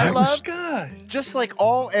know what I love? Just like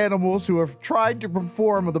all animals who have tried to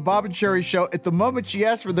perform on the Bob and Sherry show, at the moment she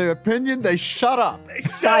asks for their opinion, they shut up.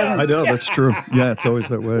 Silence. I know, that's true. Yeah, it's always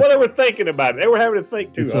that way. Well, they were thinking about it. They were having to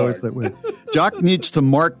think too It's hard. always that way. Jock needs to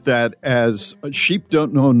mark that as sheep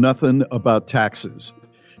don't know nothing about taxes.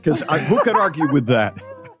 Because who could argue with that?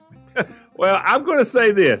 Well, I'm going to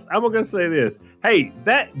say this. Hey,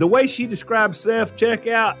 the way she describes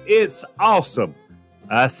self-checkout, it's awesome.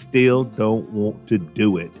 I still don't want to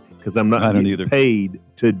do it because I'm not getting paid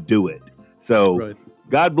to do it. So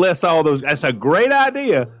God bless all those. That's a great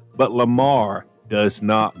idea, but Lamar does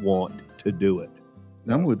not want to do it.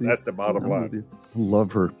 I'm with you. That's the bottom line.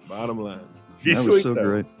 Love her. Bottom line. She's that sweet, was so though.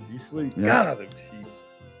 great. She's sweet. Yeah. God,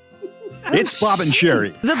 It's Bob and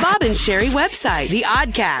Sherry. The Bob and Sherry website, the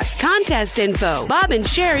Oddcast, contest info,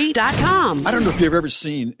 bobandSherry.com. I don't know if you've ever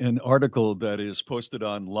seen an article that is posted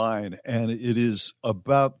online, and it is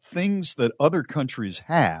about things that other countries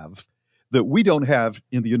have that we don't have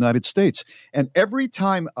in the United States. And every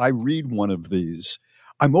time I read one of these,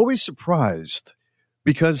 I'm always surprised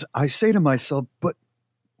because I say to myself, but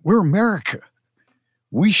we're America.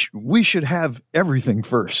 We should have everything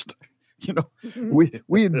first. You know,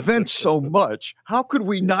 we invent so much. How could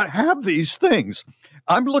we not have these things?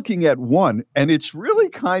 I'm looking at one, and it's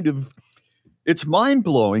really it's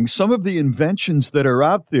mind-blowing, some of the inventions that are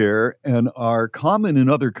out there and are common in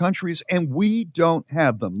other countries, and we don't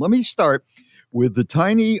have them. Let me start with the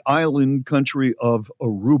tiny island country of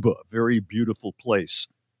Aruba, very beautiful place.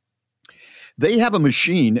 They have a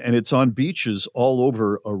machine, and it's on beaches all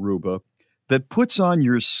over Aruba, that puts on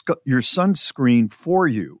your sunscreen for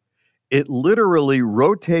you. It literally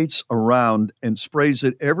rotates around and sprays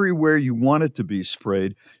it everywhere you want it to be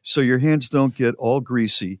sprayed so your hands don't get all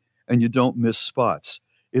greasy and you don't miss spots.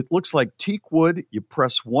 It looks like teak wood. You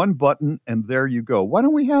press one button and there you go. Why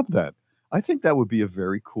don't we have that? I think that would be a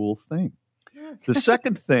very cool thing. The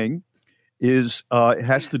second thing is it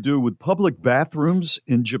has to do with public bathrooms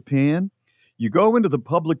in Japan. You go into the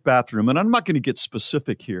public bathroom, and I'm not going to get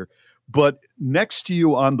specific here, but next to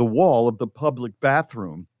you on the wall of the public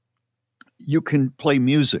bathroom, you can play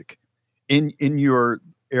music in your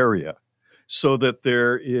area so that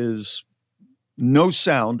there is no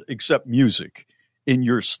sound except music in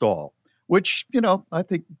your stall, which, I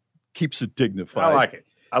think keeps it dignified.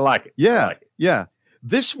 I like it. Yeah, yeah.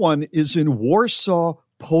 This one is in Warsaw,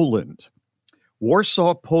 Poland.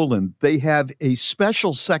 Warsaw, Poland. They have a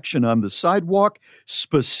special section on the sidewalk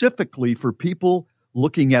specifically for people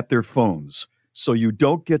looking at their phones so you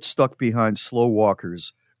don't get stuck behind slow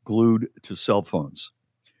walkers glued to cell phones,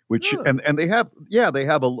 which and they have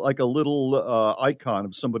a little icon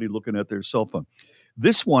of somebody looking at their cell phone.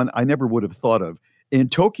 This one I never would have thought of. In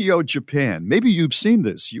Tokyo, Japan. Maybe you've seen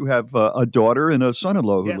this. You have a daughter and a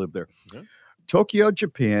son-in-law who live there. Yeah. Tokyo,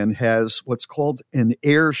 Japan has what's called an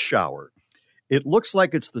air shower. It looks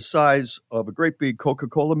like it's the size of a great big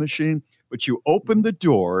Coca-Cola machine, but you open the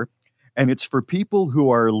door and it's for people who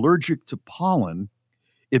are allergic to pollen.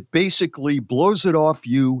 It basically blows it off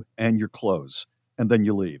you and your clothes, and then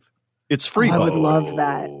you leave. It's free. I would love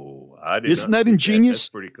that. Isn't that ingenious? That's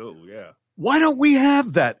pretty cool, yeah. Why don't we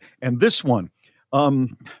have that? And this one,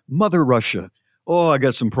 Mother Russia. Oh, I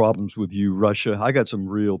got some problems with you, Russia. I got some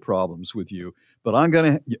real problems with you. But I'm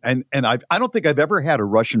going to, and I don't think I've ever had a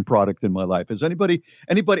Russian product in my life. Has anybody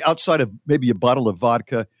outside of maybe a bottle of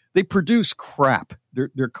vodka? They produce crap.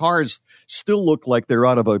 Their cars still look like they're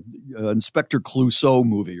out of a Inspector Clouseau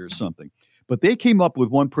movie or something. But they came up with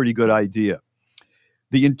one pretty good idea.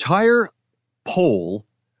 The entire pole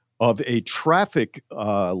of a traffic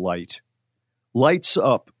light lights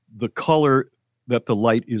up the color that the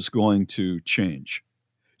light is going to change.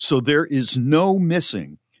 So there is no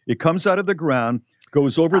missing. It comes out of the ground,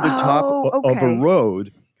 goes over the top of a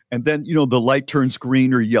road, and then, the light turns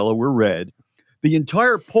green or yellow or red. The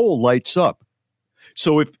entire pole lights up.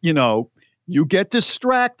 So if, You get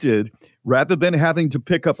distracted rather than having to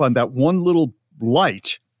pick up on that one little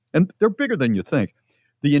light, and they're bigger than you think.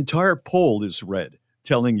 The entire pole is red,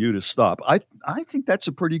 telling you to stop. I think that's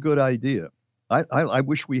a pretty good idea. I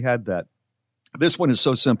wish we had that. This one is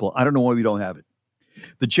so simple. I don't know why we don't have it.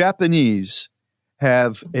 The Japanese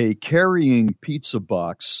have a carrying pizza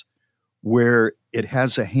box where it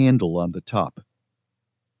has a handle on the top.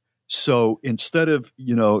 So instead of,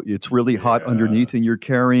 it's really hot underneath and you're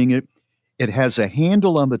carrying it, it has a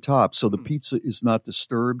handle on the top so the pizza is not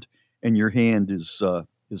disturbed and your hand is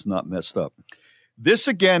not messed up. This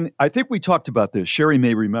again, I think we talked about this. Sherry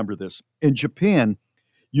may remember this. In Japan,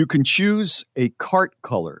 you can choose a cart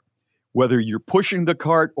color, whether you're pushing the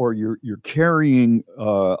cart or you're carrying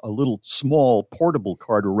a little small portable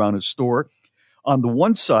cart around a store. On the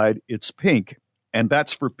one side, it's pink, and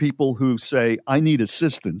that's for people who say, I need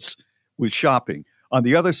assistance with shopping. On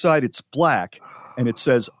the other side, it's black, and it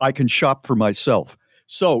says, I can shop for myself.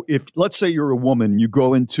 So if, let's say you're a woman, you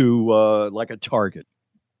go into like a Target,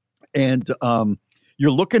 and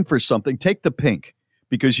you're looking for something, take the pink,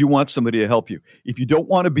 because you want somebody to help you. If you don't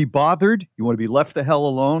want to be bothered, you want to be left the hell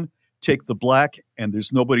alone, take the black, and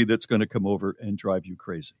there's nobody that's going to come over and drive you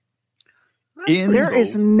crazy. There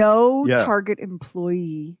is no Target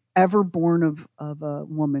employee ever born of a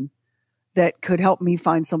woman that could help me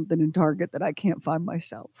find something in Target that I can't find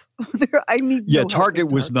myself. I need no help Target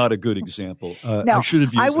in was Target. not a good example. Now, I should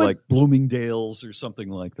have used like Bloomingdale's or something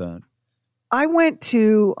like that. I went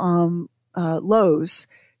to Lowe's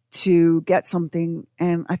to get something,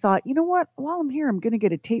 and I thought, you know what? While I'm here, I'm going to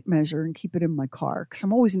get a tape measure and keep it in my car because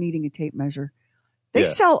I'm always needing a tape measure. They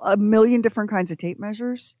sell a million different kinds of tape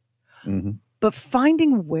measures, but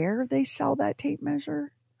finding where they sell that tape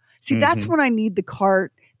measure, see, that's when I need the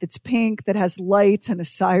cart that's pink, that has lights and a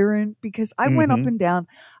siren, because I went up and down.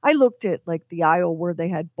 I looked at like the aisle where they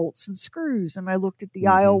had bolts and screws, and I looked at the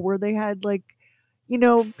aisle where they had like,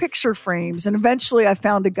 picture frames. And eventually I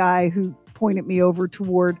found a guy who pointed me over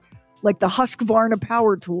toward like the Husqvarna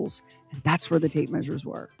power tools. And that's where the tape measures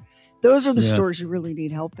were. Those are the stores you really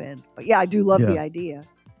need help in. But yeah, I do love the idea.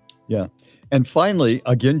 Yeah. And finally,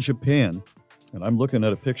 again, Japan, and I'm looking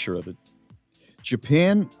at a picture of it.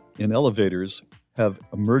 Japan in elevators have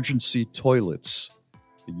emergency toilets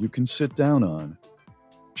that you can sit down on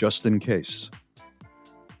just in case.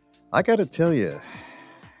 I got to tell you,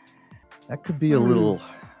 that could be a little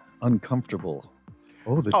uncomfortable.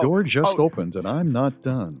 Oh, the door just opened and I'm not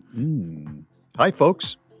done. Hi,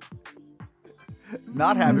 folks.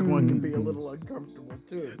 Not having one can be a little uncomfortable,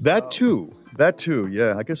 too. That too.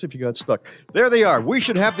 Yeah, I guess if you got stuck. There they are. We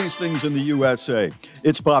should have these things in the USA.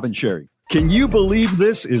 It's Bob and Sherry. Can you believe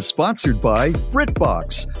this is sponsored by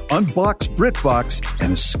BritBox? Unbox BritBox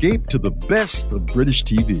and escape to the best of British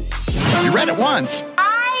TV. You read it once.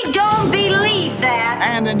 I don't believe that.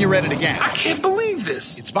 And then you read it again. I can't believe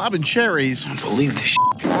this. It's Bob and Sherry's. I believe this.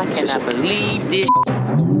 I cannot believe this.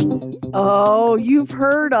 Oh, you've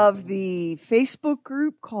heard of the Facebook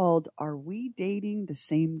group called Are We Dating the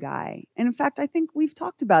Same Guy? And in fact, I think we've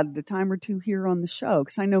talked about it a time or two here on the show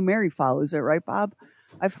because I know Mary follows it, right, Bob?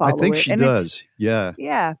 I follow it. I think she does. Yeah.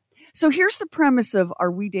 Yeah. So here's the premise of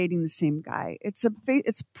Are We Dating the Same Guy? It's a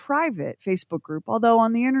private Facebook group, although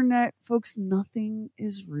on the internet, folks, nothing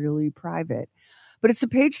is really private. But it's a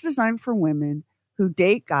page designed for women who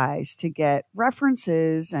date guys to get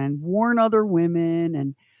references and warn other women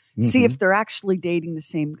and see if they're actually dating the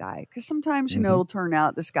same guy. Because sometimes, it'll turn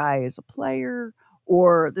out this guy is a player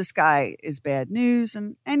or this guy is bad news.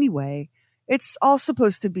 And anyway, it's all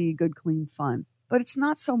supposed to be good, clean fun. But it's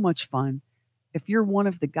not so much fun if you're one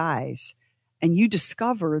of the guys and you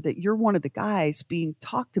discover that you're one of the guys being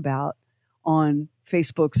talked about on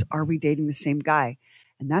Facebook's Are We Dating the Same Guy?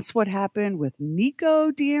 And that's what happened with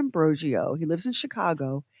Nico D'Ambrosio. He lives in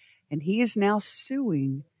Chicago, and he is now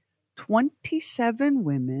suing 27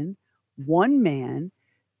 women, one man,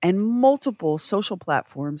 and multiple social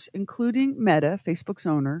platforms, including Meta, Facebook's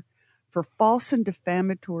owner, for false and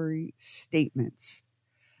defamatory statements.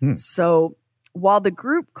 So while the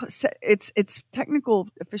group, its technical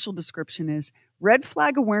official description is red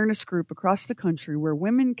flag awareness group across the country where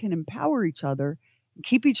women can empower each other and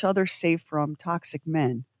keep each other safe from toxic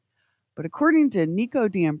men. But according to Nico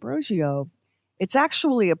D'Ambrosio, it's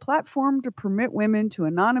actually a platform to permit women to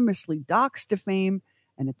anonymously dox, defame,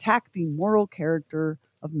 and attack the moral character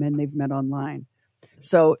of men they've met online.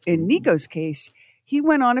 So in Nico's case, he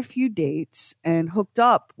went on a few dates and hooked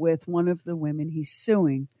up with one of the women he's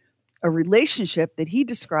suing, a relationship that he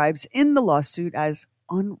describes in the lawsuit as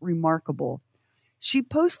unremarkable. She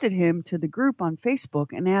posted him to the group on Facebook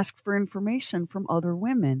and asked for information from other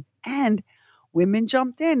women. And women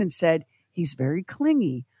jumped in and said, he's very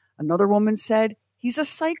clingy. Another woman said, he's a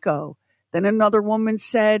psycho. Then another woman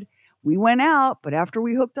said, we went out, but after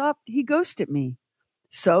we hooked up, he ghosted me.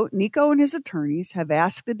 So Nico and his attorneys have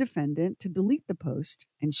asked the defendant to delete the post,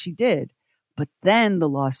 and she did. But then the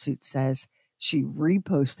lawsuit says she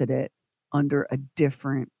reposted it under a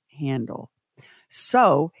different handle.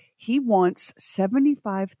 So he wants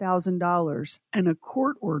 $75,000 and a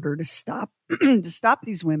court order to stop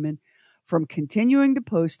these women from continuing to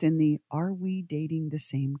post in the Are We Dating the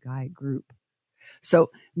Same Guy group.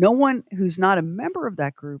 So no one who's not a member of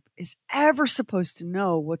that group is ever supposed to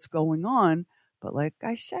know what's going on. But like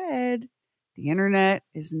I said, the internet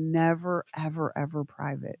is never, ever, ever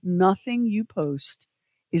private. Nothing you post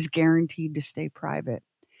is guaranteed to stay private.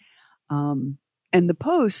 And the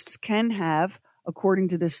posts can have, according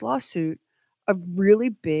to this lawsuit, a really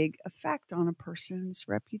big effect on a person's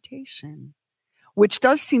reputation, which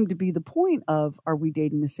does seem to be the point of Are We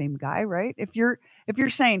Dating the Same Guy, right? If you're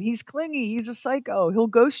saying he's clingy, he's a psycho, he'll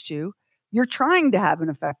ghost you, you're trying to have an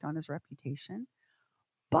effect on his reputation.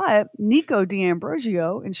 But Nico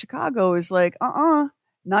D'Ambrosio in Chicago is like,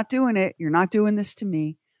 not doing it. You're not doing this to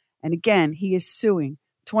me. And again, he is suing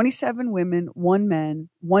 27 women, one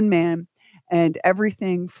man, and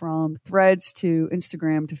everything from Threads to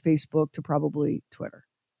Instagram to Facebook to probably Twitter.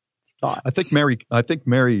 Thoughts? I think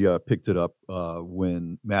Mary picked it up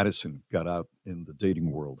when Madison got out in the dating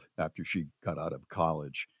world after she got out of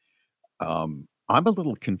college. I'm a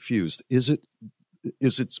little confused. Is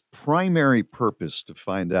its primary purpose to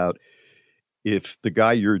find out if the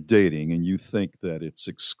guy you're dating and you think that it's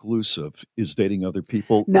exclusive is dating other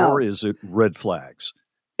people, or is it red flags?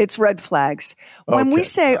 It's red flags. When we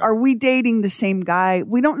say, are we dating the same guy,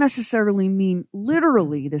 we don't necessarily mean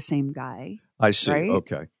literally the same guy. I see. Right?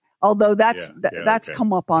 Okay. Although that's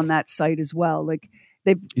come up on that site as well. Like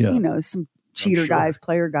they've, some cheater guys,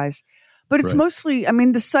 player guys. But it's mostly,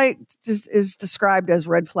 the site is described as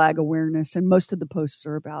red flag awareness, and most of the posts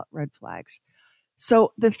are about red flags.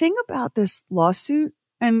 So the thing about this lawsuit,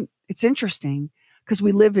 and it's interesting because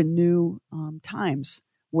we live in new times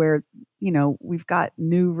where, we've got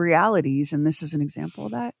new realities, and this is an example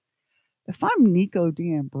of that. If I'm Nico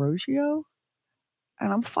D'Ambrosio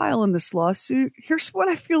and I'm filing this lawsuit, here's what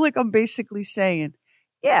I feel like I'm basically saying.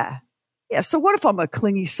 Yeah. So what if I'm a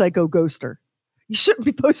clingy psycho ghoster? You shouldn't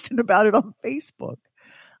be posting about it on Facebook.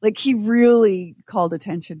 Like, he really called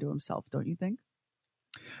attention to himself, don't you think?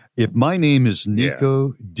 If my name is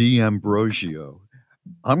Nico D'Ambrosio,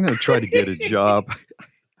 I'm going to try to get a job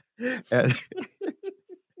at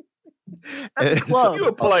you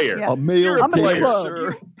a player. A male I'm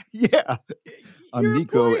dancer. Yeah. I'm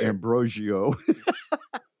Nico Ambrosio.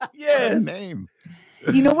 Yes. Name.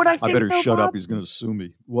 You know what I think? I better shut Bob? up. He's going to sue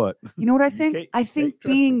me. What? You know what I think? I think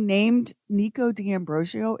being named Nico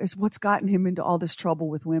D'Ambrosio is what's gotten him into all this trouble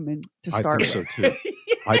with women to start with. I think so too.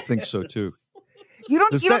 I think so too. You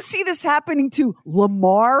don't see this happening to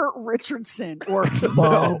Lamar Richardson or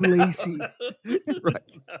Bob Lacey.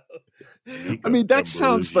 Right. That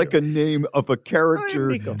sounds like a name of a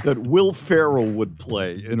character that Will Ferrell would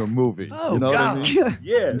play in a movie. Oh, you know God. what I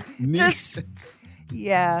mean? Yes.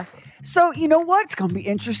 Yeah. So, you know what? It's going to be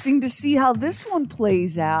interesting to see how this one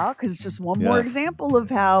plays out, because it's just one more example of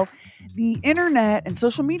how the internet and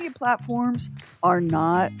social media platforms are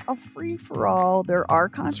not a free-for-all. There are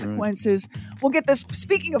consequences. Right. We'll get this.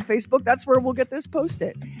 Speaking of Facebook, that's where we'll get this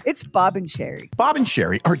posted. It's Bob and Sherry. Bob and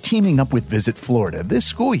Sherry are teaming up with Visit Florida this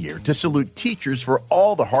school year to salute teachers for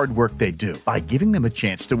all the hard work they do by giving them a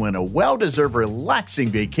chance to win a well-deserved relaxing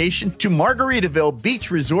vacation to Margaritaville Beach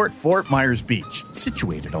Resort, Fort Myers Beach,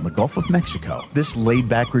 situated on the Gulf of Mexico. This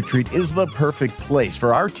laid-back retreat is the perfect place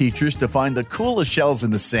for our teachers to find the coolest shells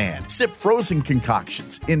in the sand, sip frozen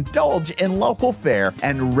concoctions, indulge in local fare,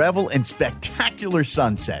 and revel in spectacular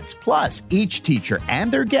sunsets. Plus, each teacher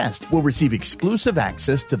and their guest will receive exclusive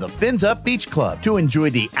access to the Fins Up Beach Club to enjoy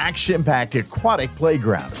the action-packed aquatic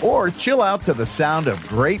playground or chill out to the sound of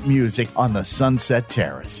great music on the Sunset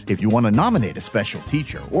Terrace. If you want to nominate a special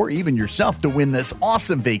teacher or even yourself to win this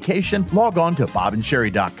awesome vacation, log on to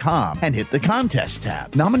bobandsherry.com and hit the contest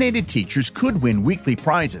tab. Nominated teachers could win weekly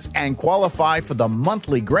prizes and qualify for the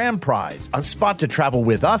monthly grand prize, a spot to travel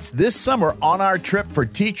with us this summer on our trip for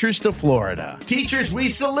Teachers to Florida. Teachers, we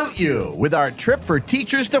salute you with our trip for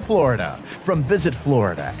Teachers to Florida from Visit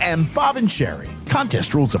Florida and Bob and Sherry.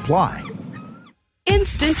 Contest rules apply.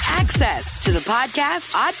 Instant access to the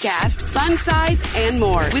podcast, oddcast, fun size, and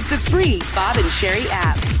more with the free Bob and Sherry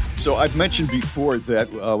app. So I've mentioned before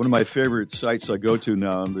that one of my favorite sites I go to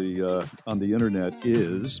now on the internet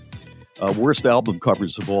is worst album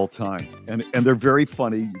covers of all time. And they're very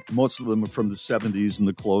funny. Most of them are from the 70s, and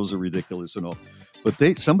the clothes are ridiculous and all. But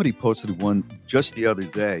somebody posted one just the other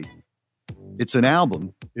day. It's an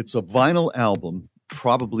album. It's a vinyl album,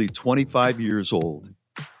 probably 25 years old.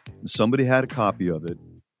 And somebody had a copy of it.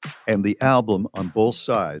 And the album on both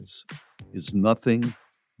sides is nothing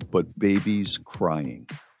but babies crying.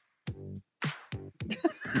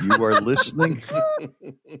 You are listening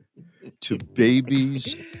to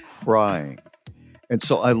babies crying. And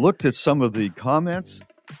so I looked at some of the comments,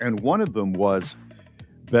 and one of them was,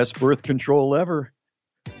 best birth control ever.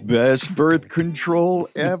 Best birth control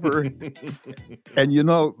ever. And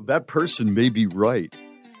that person may be right,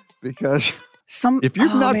 because if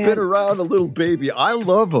you've not been around a little baby, I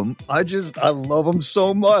love them. I love them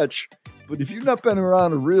so much. But if you've not been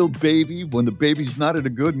around a real baby, when the baby's not in a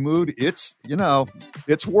good mood, it's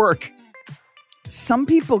work. Some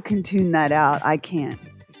people can tune that out. I can't.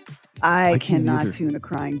 I cannot either. tune a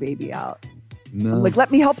crying baby out. No. I'm like, let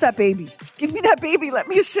me help that baby. Give me that baby. Let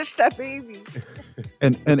me assist that baby.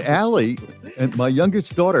 And Allie, and my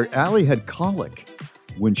youngest daughter, Allie had colic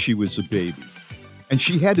when she was a baby. And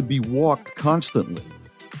she had to be walked constantly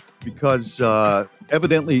because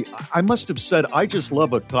evidently, I must have said, I just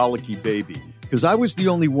love a colicky baby, because I was the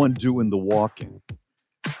only one doing the walking.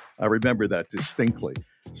 I remember that distinctly.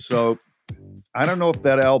 So I don't know if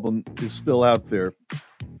that album is still out there,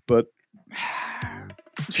 but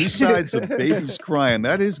two sides of babies crying,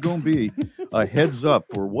 that is going to be a heads up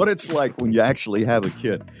for what it's like when you actually have a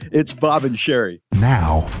kid. It's Bob and Sherry.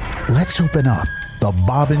 Now, let's open up the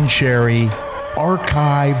Bob and Sherry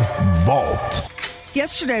Archive Vault.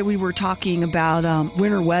 Yesterday we were talking about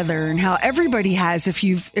winter weather and how everybody has, if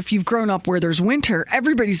you've grown up where there's winter,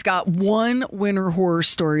 everybody's got one winter horror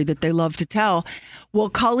story that they love to tell. Well,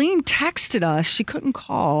 Colleen texted us. She couldn't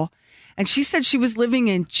call. And she said she was living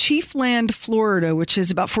in Chiefland, Florida, which is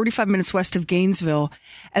about 45 minutes west of Gainesville.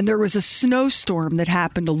 And there was a snowstorm that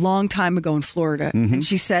happened a long time ago in Florida. Mm-hmm. And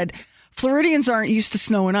she said, Floridians aren't used to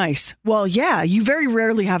snow and ice. Well, yeah, you very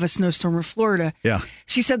rarely have a snowstorm in Florida. Yeah.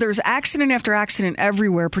 She said there was accident after accident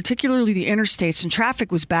everywhere, particularly the interstates, and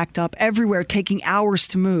traffic was backed up everywhere, taking hours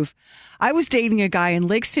to move. I was dating a guy in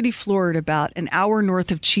Lake City, Florida, about an hour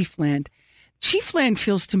north of Chiefland. Chiefland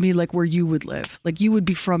feels to me like where you would live. Like you would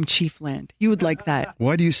be from Chiefland. You would like that.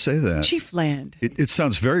 Why do you say that? Chiefland. It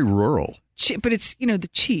sounds very rural. But it's, the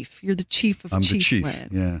chief. You're the chief of Chiefland. I'm the chief,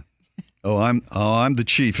 yeah. I'm the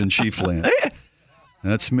chief in Chiefland.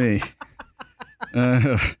 That's me.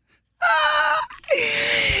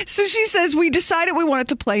 So she says, we decided we wanted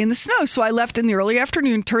to play in the snow. So I left in the early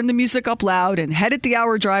afternoon, turned the music up loud, and headed the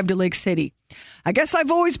hour drive to Lake City. I guess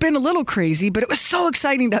I've always been a little crazy, but it was so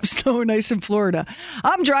exciting to have snow and ice in Florida.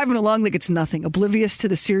 I'm driving along like it's nothing, oblivious to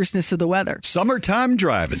the seriousness of the weather. Summertime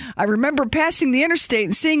driving. I remember passing the interstate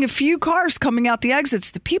and seeing a few cars coming out the exits.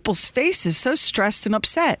 The people's faces so stressed and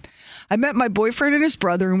upset. I met my boyfriend and his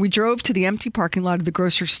brother, and we drove to the empty parking lot of the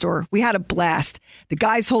grocery store. We had a blast. The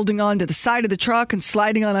guys holding on to the side of the truck and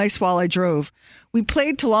sliding on ice while I drove. We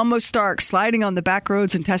played till almost dark, sliding on the back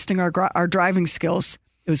roads and testing our driving skills.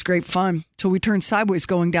 It was great fun till we turned sideways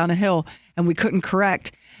going down a hill and we couldn't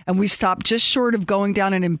correct. And we stopped just short of going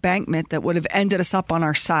down an embankment that would have ended us up on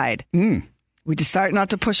our side. We decided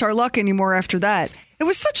not to push our luck anymore after that. It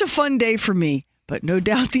was such a fun day for me, but no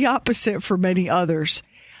doubt the opposite for many others.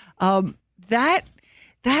 That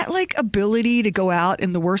like ability to go out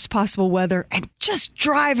in the worst possible weather and just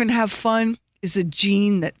drive and have fun is a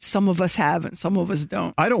gene that some of us have and some of us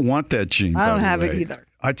don't. I don't want that gene. I don't have it either.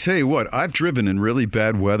 I tell you what, I've driven in really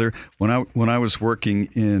bad weather. When I was working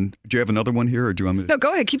in, do you have another one here, or do you want me to? No,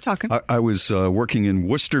 go ahead, keep talking. I was working in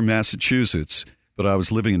Worcester, Massachusetts, but I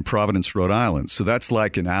was living in Providence, Rhode Island. So that's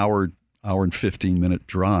like an hour and 15-minute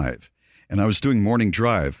drive. And I was doing morning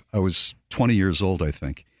drive. I was 20 years old, I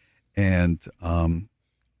think, and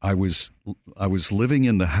I was living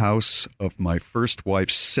in the house of my first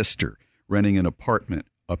wife's sister, renting an apartment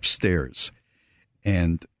upstairs,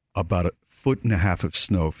 and about a foot and a half of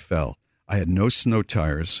snow fell. I had no snow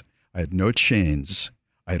tires. I had no chains.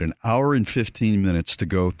 I had an hour and 15 minutes to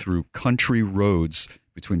go through country roads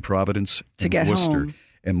between Providence and Worcester. Home.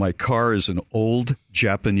 And my car is an old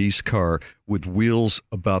Japanese car with wheels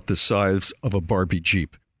about the size of a Barbie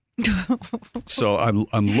Jeep. So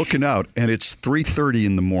I'm looking out, and it's 3:30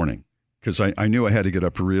 in the morning because I knew I had to get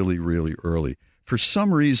up really, really early. For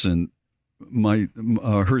some reason,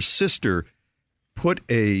 her sister put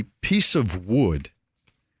a piece of wood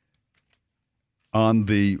on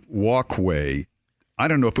the walkway. I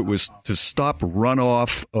don't know if it was to stop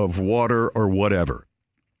runoff of water or whatever.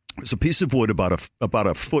 It was a piece of wood about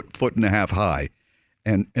a foot and a half high,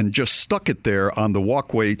 and just stuck it there on the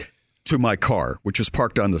walkway to my car, which was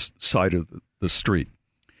parked on the side of the street.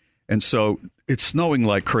 And so it's snowing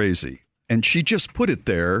like crazy. And she just put it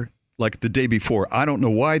there like the day before. I don't know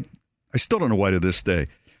why. I still don't know why to this day.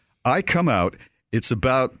 I come out. It's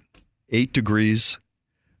about 8 degrees.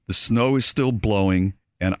 The snow is still blowing.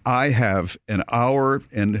 And I have an hour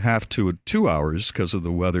and a half to 2 hours because of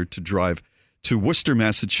the weather to drive to Worcester,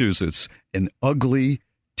 Massachusetts, an ugly,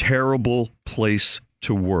 terrible place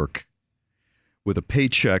to work with a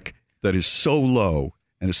paycheck that is so low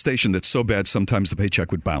and a station that's so bad sometimes the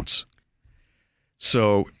paycheck would bounce.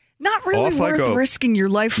 So not really worth risking your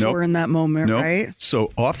life for in that moment, right?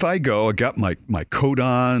 So off I go. I got my coat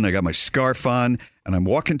on. I got my scarf on. And I'm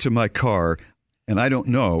walking to my car, and I don't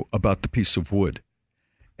know about the piece of wood.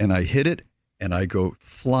 And I hit it, and I go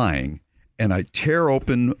flying, and I tear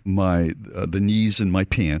open my the knees in my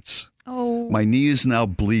pants. Oh. My knee is now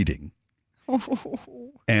bleeding.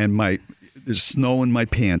 And there's snow in my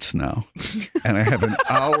pants now. And I have an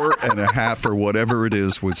hour and a half or whatever it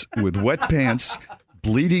is with wet pants,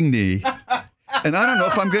 bleeding knee. And I don't know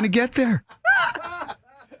if I'm going to get there.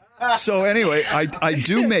 So anyway, I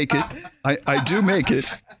do make it. I do make it.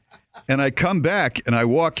 And I come back and I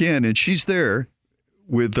walk in and she's there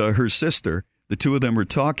with her sister. The two of them are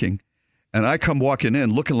talking. And I come walking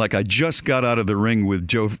in looking like I just got out of the ring with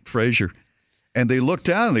Joe Frazier. And they look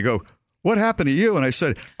down and they go, "What happened to you?" And I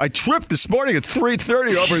said, "I tripped this morning at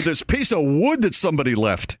 3:30 over this piece of wood that somebody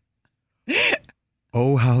left."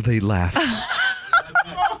 Oh, how they laughed.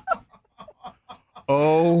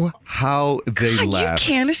 Oh, how they laughed.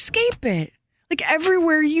 You can't escape it. Like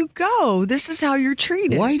everywhere you go, this is how you're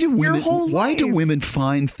treated. Why do life. women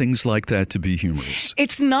find things like that to be humorous?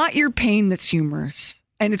 It's not your pain that's humorous.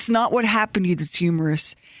 And it's not what happened to you that's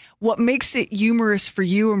humorous. What makes it humorous for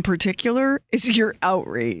you in particular is your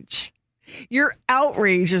outrage. Your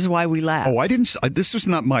outrage is why we laugh. Oh, I didn't. This was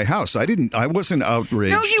not my house. I wasn't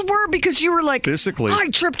outraged. No, you were, because you were like, physically. I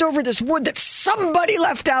tripped over this wood that somebody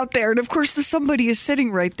left out there. And of course, the somebody is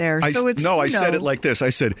sitting right there. I said it like this.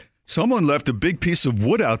 I said, "Someone left a big piece of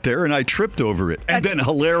wood out there and I tripped over it." And then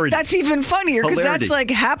hilarity. That's even funnier because that's like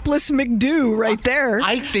hapless McDo right there.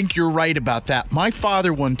 I think you're right about that. My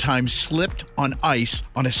father one time slipped on ice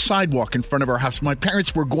on a sidewalk in front of our house. My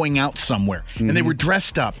parents were going out somewhere and they were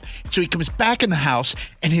dressed up. So he comes back in the house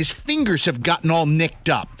and his fingers have gotten all nicked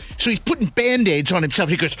up. So he's putting Band-Aids on himself.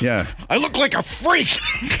 He goes, "Yeah, I look like a freak."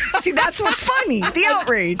 See, that's what's funny. The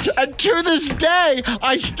outrage. And to this day,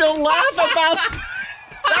 I still laugh about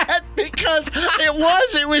that because it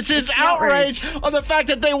was his outrage on the fact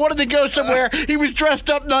that they wanted to go somewhere. He was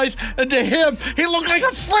dressed up nice, and to him, he looked like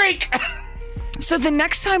a freak. So the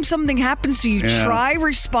next time something happens to you, try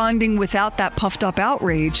responding without that puffed up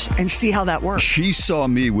outrage and see how that works. She saw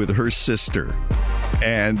me with her sister,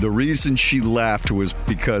 and the reason she laughed was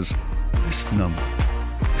because this number.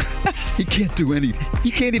 He can't do anything.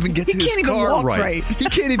 He can't even get to his car right. He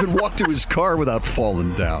can't even walk to his car without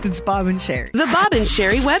falling down. It's Bob and Sherry. The Bob and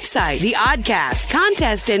Sherry website, the Oddcast,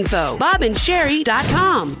 contest info,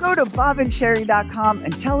 bobandsherry.com. Go to bobandsherry.com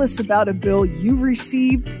and tell us about a bill you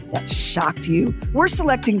received that shocked you. We're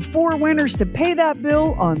selecting 4 winners to pay that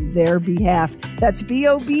bill on their behalf. That's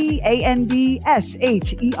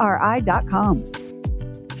bobandsherry.com.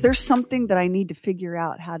 If there's something that I need to figure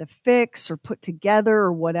out how to fix or put together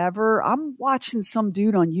or whatever, I'm watching some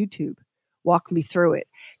dude on YouTube walk me through it.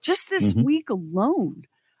 Just this week alone,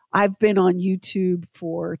 I've been on YouTube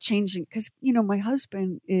for changing, because, my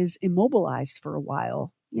husband is immobilized for a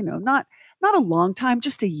while, not a long time,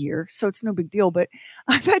 just a year. So it's no big deal. But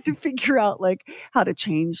I've had to figure out how to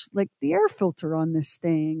change the air filter on this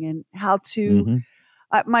thing and how to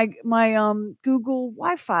my Google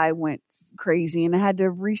Wi-Fi went crazy and I had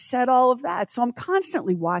to reset all of that. So I'm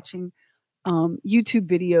constantly watching YouTube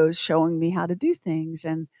videos showing me how to do things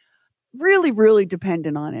and really, really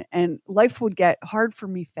dependent on it. And life would get hard for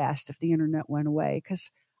me fast if the internet went away,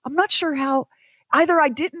 because I'm not sure how. Either I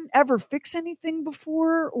didn't ever fix anything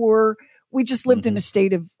before, or we just lived in a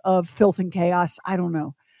state of filth and chaos. I don't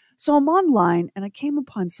know. So I'm online and I came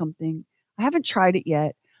upon something. I haven't tried it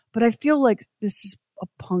yet, but I feel like this is a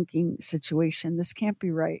punking situation. This can't be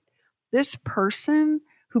right. This person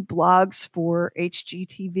who blogs for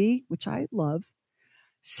HGTV, which I love,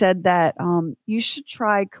 said that you should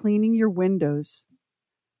try cleaning your windows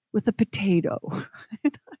with a potato.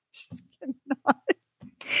 And I just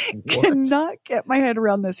cannot get my head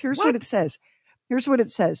around this. Here's what it says.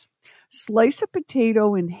 Slice a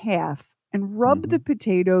potato in half and rub the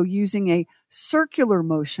potato using a circular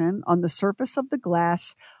motion on the surface of the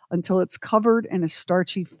glass until it's covered in a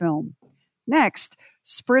starchy film. Next,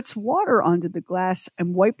 Spritz water onto the glass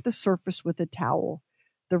and wipe the surface with a towel.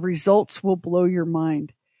 The results will blow your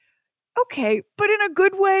mind. Okay, but in a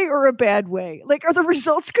good way or a bad way? Like, are the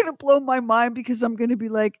results going to blow my mind because I'm going to be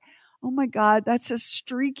like, oh my God, that's a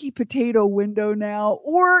streaky potato window now?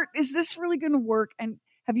 Or is this really going to work? And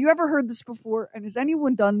have you ever heard this before? And has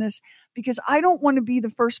anyone done this? Because I don't want to be the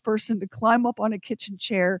first person to climb up on a kitchen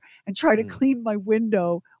chair and try to clean my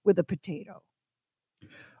window with a potato.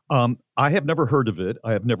 I have never heard of it.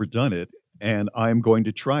 I have never done it, and I'm going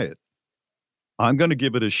to try it. I'm going to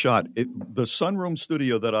give it a shot. The sunroom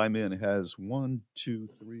studio that I'm in has 1, 2,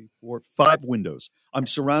 3, 4, 5 windows. I'm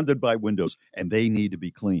surrounded by windows, and they need to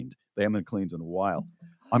be cleaned. They haven't been cleaned in a while.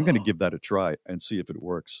 I'm going to give that a try and see if it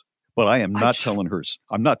works. But I am not telling her.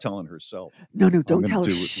 I'm not telling herself. No, don't tell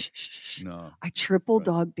her. Shh. No. I triple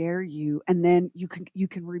dog dare you, and then you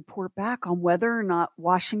can report back on whether or not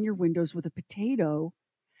washing your windows with a potato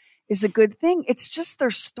is a good thing. It's just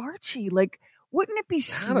they're starchy. Like, wouldn't it be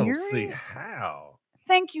smeary? I don't see how.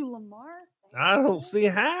 Thank you, Lamar. I don't see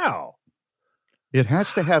how. It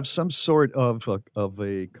has to have some sort of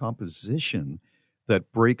a composition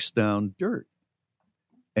that breaks down dirt.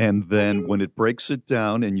 And then when it breaks it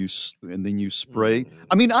down and then you spray.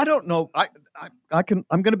 I mean, I don't know. I'm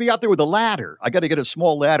going to be out there with a ladder. I got to get a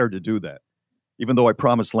small ladder to do that. Even though I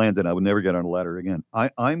promised Landon I would never get on a ladder again.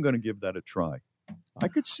 I'm going to give that a try. I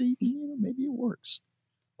could see maybe it works.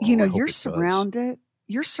 You're surrounded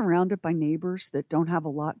by neighbors that don't have a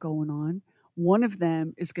lot going on. One of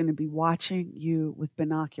them is going to be watching you with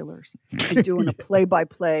binoculars and doing a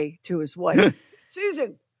play-by-play to his wife.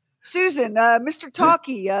 Susan, Mr.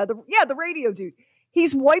 Talkie, the radio dude.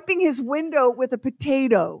 He's wiping his window with a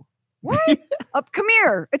potato. What? Come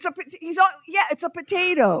here. It's a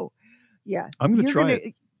potato. Yeah. I'm going to try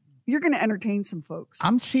it. You're going to entertain some folks.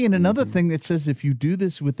 I'm seeing another thing that says if you do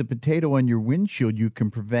this with the potato on your windshield, you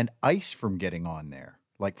can prevent ice from getting on there,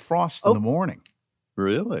 like frost in the morning.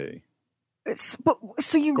 Really?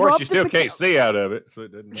 So you of course, rub you still can't see out of it, so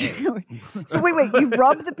it doesn't matter. So wait, you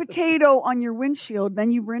rub the potato on your windshield,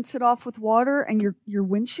 then you rinse it off with water, and your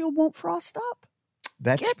windshield won't frost up?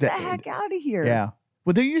 Get the heck out of here. Yeah.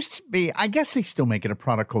 Well, there used to be, I guess they still make it a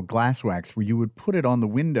product called glass wax where you would put it on the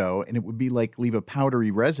window and it would be like leave a powdery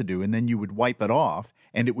residue and then you would wipe it off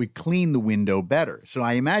and it would clean the window better. So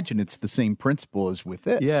I imagine it's the same principle as with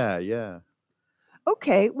this. Yeah.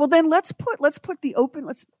 Okay, well then let's put the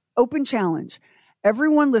open challenge.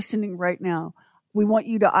 Everyone listening right now, we want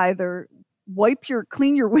you to either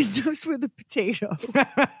clean your windows with a potato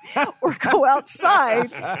or go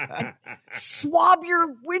outside and swab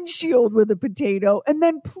your windshield with a potato, and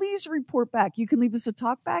then please report back. You can leave us a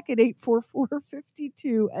talk back at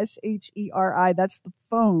 844-52-SHERI. That's the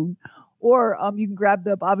phone. Or you can grab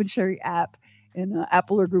the Bob and Sherry app in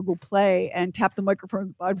Apple or Google Play and tap the microphone at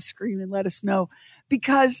the bottom screen and let us know.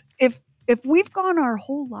 Because if we've gone our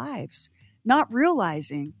whole lives not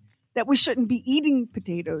realizing that we shouldn't be eating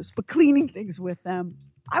potatoes, but cleaning things with them,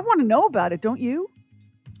 I want to know about it, don't you?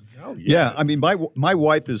 Oh, yes. Yeah, I mean, my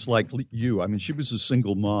wife is like you. I mean, she was a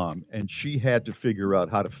single mom, and she had to figure out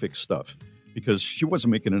how to fix stuff because she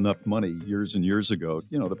wasn't making enough money years and years ago,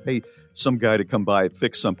 to pay some guy to come by and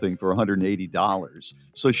fix something for $180.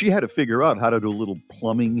 So she had to figure out how to do a little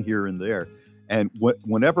plumbing here and there. And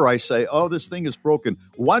whenever I say, oh, this thing is broken,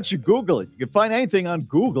 why don't you Google it? You can find anything on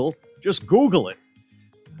Google. Just Google it.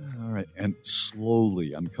 All right. And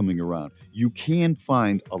slowly I'm coming around. You can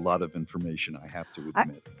find a lot of information, I have to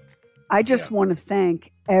admit. I just want to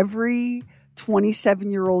thank every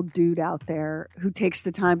 27-year-old dude out there who takes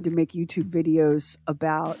the time to make YouTube videos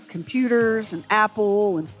about computers and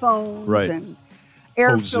Apple and phones and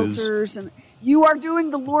air filters. And you are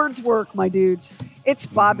doing the Lord's work, my dudes. It's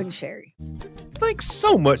Bob and Sherry. Thanks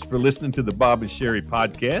so much for listening to the Bob and Sherry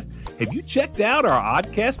podcast. Have you checked out our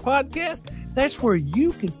Oddcast podcast? That's where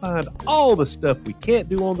you can find all the stuff we can't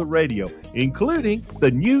do on the radio, including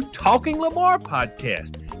the new Talking Lamar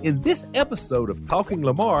podcast. In this episode of Talking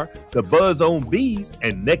Lamar, the buzz on bees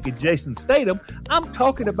and naked Jason Statham, I'm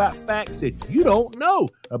talking about facts that you don't know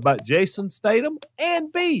about Jason Statham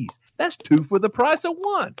and bees. That's 2 for the price of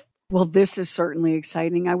 1. Well, this is certainly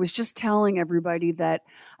exciting. I was just telling everybody that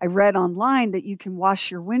I read online that you can wash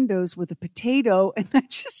your windows with a potato, and that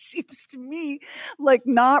just seems to me like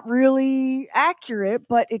not really accurate.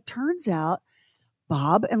 But it turns out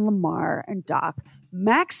Bob and Lamar and Doc,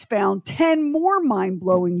 Max found 10 more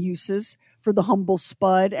mind-blowing uses for the humble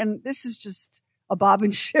spud, and this is just a Bob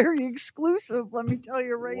and Sherry exclusive, let me tell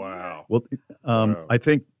you right now. Well, I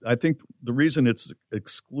think the reason it's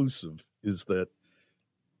exclusive is that,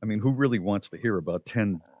 I mean, who really wants to hear about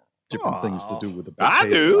 10 different things to do with a potato? I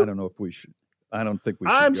do. I don't know if we should. I don't think we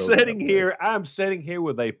should I'm go sitting that way. here. I'm sitting here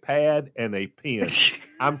with a pad and a pen.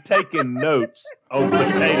 I'm taking notes on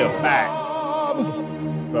potato facts.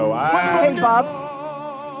 So Hey,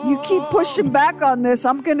 Bob. You keep pushing back on this.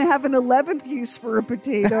 I'm going to have an 11th use for a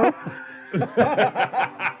potato.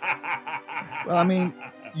 Well, I mean,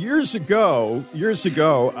 years ago,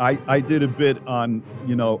 I did a bit on,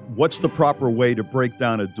 what's the proper way to break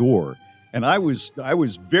down a door, and I was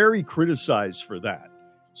very criticized for that.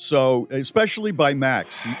 So, especially by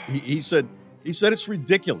Max, he said it's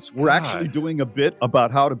ridiculous. We're actually doing a bit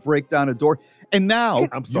about how to break down a door, and now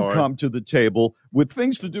you come to the table with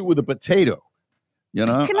things to do with a potato. Can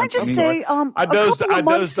I just say, I dozed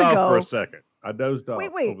off for a second. I dozed off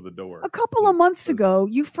over the door. A couple of months ago,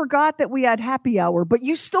 you forgot that we had happy hour, but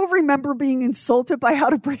you still remember being insulted by how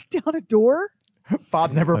to break down a door?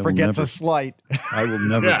 Bob never forgets a slight. I will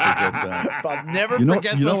never forget that. Bob never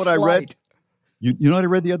forgets a what slight. I read? You know what I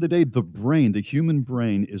read the other day? The human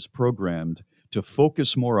brain is programmed to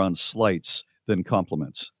focus more on slights than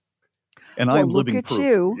compliments. And I am living proof.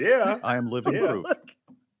 You. Yeah. I am living proof.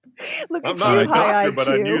 Look I'm at not you, a doctor, high but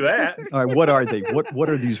I knew that. All right, what are they? What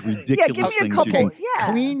are these ridiculous things you do?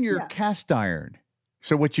 Clean your cast iron.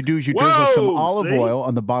 So what you do is you drizzle some olive oil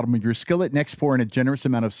on the bottom of your skillet. Next, pour in a generous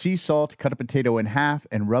amount of sea salt, cut a potato in half,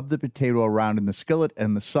 and rub the potato around in the skillet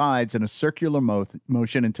and the sides in a circular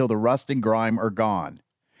motion until the rust and grime are gone.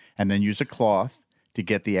 And then use a cloth to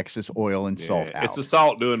get the excess oil and salt out. It's the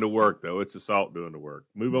salt doing the work, though. It's the salt doing the work.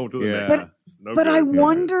 Move on to the next. But I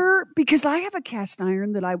wonder, because I have a cast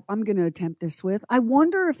iron that I'm going to attempt this with, I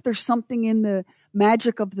wonder if there's something in the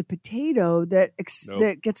magic of the potato that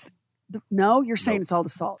that gets... No, you're saying it's all the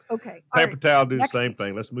salt. Okay. Paper towel do the same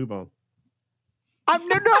thing. Let's move on. I'm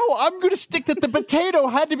going to stick that the potato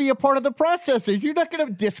had to be a part of the processes. You're not going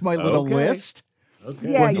to diss my little list.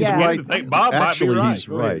 Okay. Yeah, He's right. I think Bob Actually, might be right. he's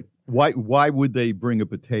right. Why would they bring a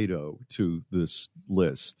potato to this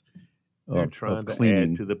list? They're trying to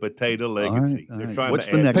cleaning. add to the potato legacy. All right. They're trying What's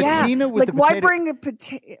to the add next Yeah, with the why potato- bring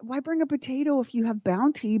a potato if you have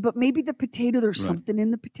bounty? But maybe the potato, there's something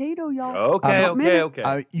in the potato, y'all.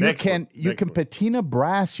 Okay. You can patina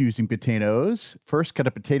brass using potatoes. First, cut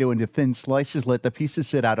a potato into thin slices. Let the pieces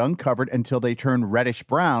sit out uncovered until they turn reddish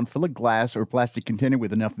brown. Fill a glass or plastic container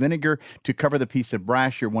with enough vinegar to cover the piece of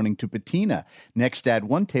brass you're wanting to patina. Next, add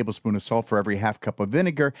 1 tablespoon of salt for every half cup of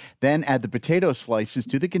vinegar. Then add the potato slices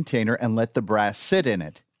to the container and let the brass sit in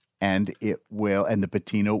it, and the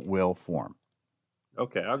patina will form.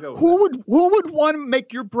 Okay, I'll go with Who would want to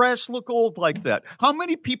make your brass look old like that? How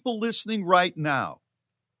many people listening right now?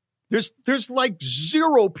 There's like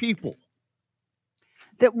 0 people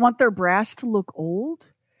That want their brass to look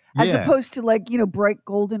old, as opposed to bright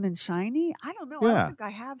golden and shiny. I don't know. I don't think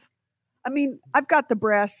I have. I mean, I've got the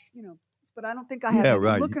brass, but I don't think I have. Yeah,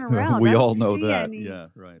 right. Looking around, We I don't all know see that. any. Yeah,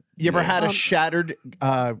 right. You ever had a shattered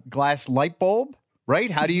glass light bulb?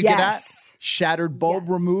 Right? How do you get out? Shattered bulb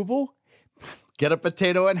removal? Get a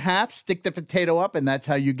potato in half, stick the potato up, and that's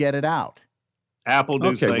how you get it out. Apple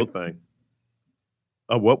do the same thing.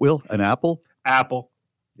 What will? An apple? Apple.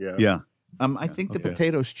 Yeah. Yeah. I think the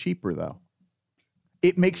potato's cheaper, though.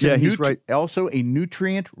 It makes also a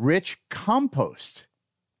nutrient-rich compost.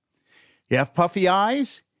 You have puffy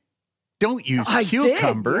eyes? Don't use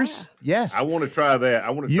cucumbers. Yes. I want to try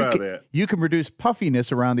that. You can reduce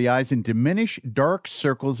puffiness around the eyes and diminish dark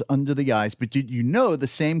circles under the eyes, but the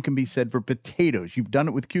same can be said for potatoes. You've done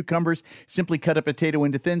it with cucumbers. Simply cut a potato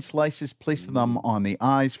into thin slices, place them on the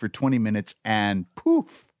eyes for 20 minutes, and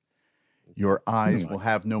poof, your eyes will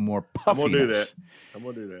have no more puffiness. I'm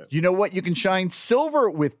going to do that. You know what? You can shine silver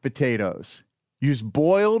with potatoes. Use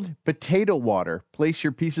boiled potato water. Place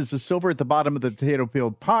your pieces of silver at the bottom of the potato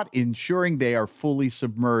peeled pot, ensuring they are fully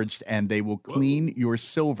submerged, and they will clean your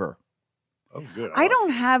silver. Oh, good. I don't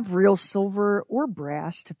have real silver or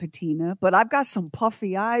brass to patina, but I've got some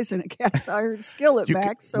puffy eyes and a cast iron skillet,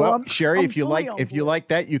 Max. So Sherry, I'm if you like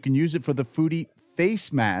that, you can use it for the Foodie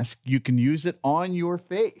face mask. You can use it on your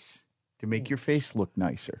face to make your face look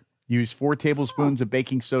nicer. Use 4 tablespoons of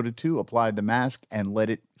baking soda to apply the mask and let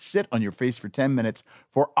it sit on your face for 10 minutes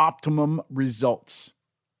for optimum results.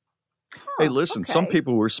 Hey, listen, some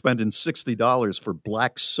people were spending $60 for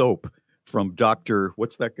black soap from Dr.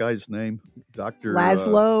 What's that guy's name? Dr.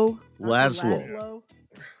 Laszlo. Laszlo.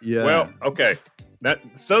 Yeah. Well, okay. Now,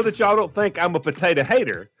 so that y'all don't think I'm a potato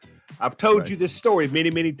hater, I've told you this story many,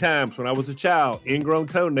 many times. When I was a child, ingrown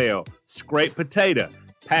toenail, scrape potato.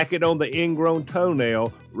 Pack it on the ingrown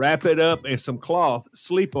toenail, wrap it up in some cloth,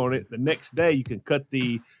 sleep on it. The next day, you can cut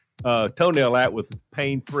the toenail out with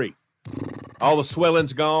pain-free. All the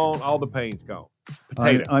swelling's gone, all the pain's gone.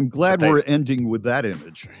 Potato. I'm glad Potato. we're ending with that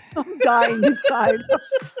image. I'm dying inside.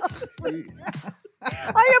 I'm in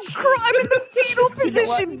the fetal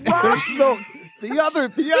position, Rob. There's no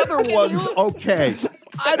the other one's okay.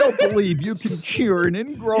 I don't believe you can cure an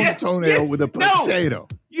ingrown toenail with a potato.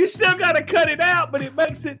 No, you still got to cut it out, but it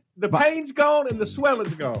makes it, the pain's gone and the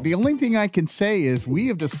swelling's gone. The only thing I can say is we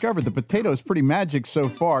have discovered the potato is pretty magic so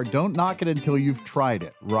far. Don't knock it until you've tried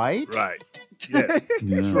it, right? Right. Yes.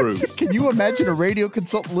 True. Can you imagine a radio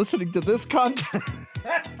consultant listening to this content?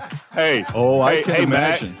 Hey. Oh, I can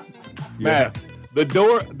imagine. Max, the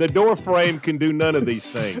door frame can do none of these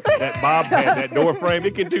things. That Bob had, that door frame,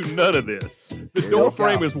 it can do none of this. The door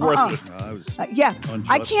frame is worthless.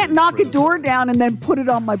 I can't knock a door down and then put it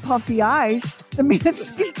on my puffy eyes. The man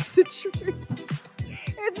speaks the truth.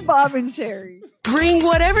 It's Bob and Sherry. Bring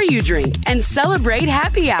whatever you drink and celebrate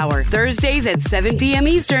happy hour. Thursdays at 7 p.m.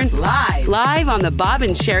 Eastern, live on the Bob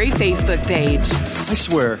and Sherry Facebook page. I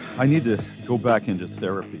swear, I need to go back into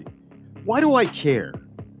therapy. Why do I care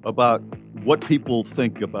about what people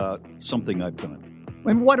think about something I've done?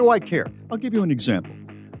 And why do I care? I'll give you an example.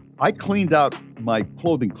 I cleaned out my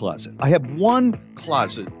clothing closet. I have one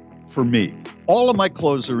closet for me. All of my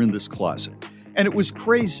clothes are in this closet. And it was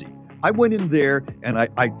crazy. I went in there and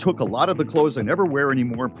I took a lot of the clothes I never wear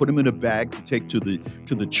anymore and put them in a bag to take to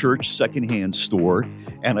the church secondhand store.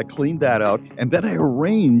 And I cleaned that out. And then I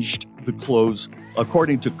arranged the clothes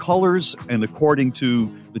according to colors and according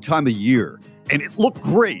to the time of year. And it looked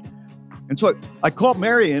great. And so I called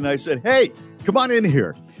Mary and I said, hey, come on in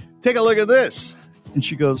here. Take a look at this. And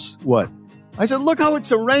she goes, what? I said, look how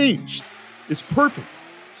it's arranged. It's perfect.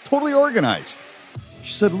 It's totally organized.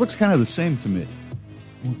 She said, it looks kind of the same to me.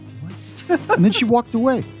 And then she walked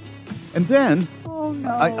away. And then,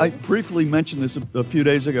 I briefly mentioned this a few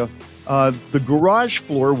days ago, the garage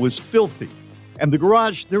floor was filthy. And the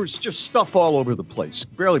garage, there was just stuff all over the place.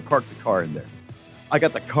 Barely parked the car in there. I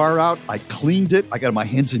got the car out. I cleaned it. I got on my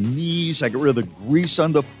hands and knees. I got rid of the grease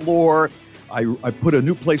on the floor. I put a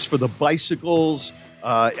new place for the bicycles.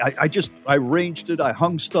 I arranged it. I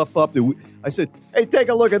hung stuff up. I said, hey, take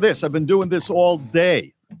a look at this. I've been doing this all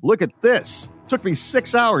day. Look at this. It took me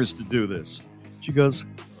 6 hours to do this. She goes,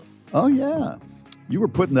 oh, yeah. You were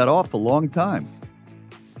putting that off a long time.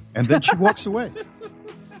 And then she walks away.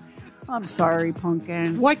 I'm sorry,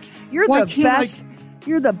 Pumpkin. Why You're the best.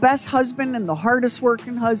 You're the best husband and the hardest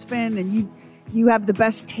working husband, and you have the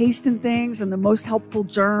best taste in things and the most helpful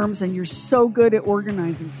germs, and you're so good at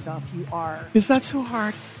organizing stuff. You are. Is that so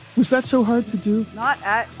hard? Was that so hard to do? Not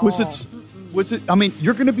at Was all. Was it? I mean,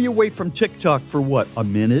 you're going to be away from TikTok for what? A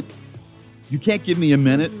minute? You can't give me a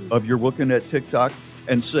minute of you're looking at TikTok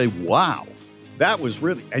and say, wow, that was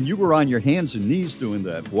really, and you were on your hands and knees doing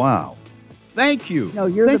that. Wow. Thank you. No,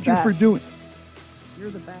 you're Thank the best. you for doing. You're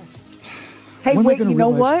the best. Hey, When am I wait, gonna you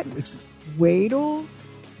know realize what?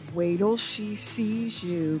 Wait till she sees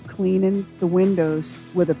you cleaning the windows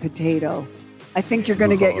with a potato. I think you're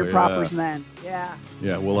going to get your propers then. Yeah.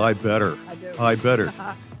 Yeah, well, I better. I do. I better.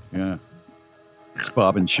 Yeah. It's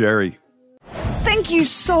Bob and Sherry. Thank you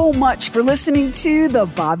so much for listening to the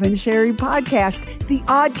Bob and Sherry podcast, the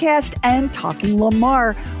Oddcast, and Talking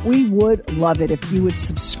Lamar. We would love it if you would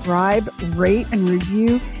subscribe, rate, and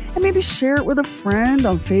review, and maybe share it with a friend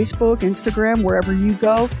on Facebook, Instagram, wherever you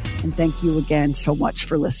go. And thank you again so much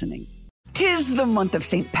for listening. 'Tis the month of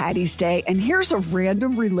St. Paddy's Day, and here's a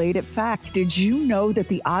random related fact. Did you know that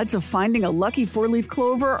the odds of finding a lucky four-leaf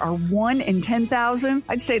clover are 1 in 10,000?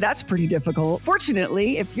 I'd say that's pretty difficult.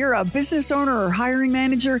 Fortunately, if you're a business owner or hiring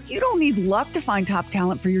manager, you don't need luck to find top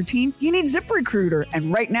talent for your team. You need ZipRecruiter,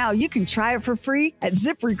 and right now you can try it for free at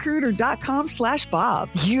ZipRecruiter.com/Bob.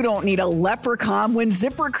 You don't need a leprechaun when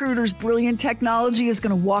ZipRecruiter's brilliant technology is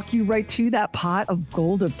going to walk you right to that pot of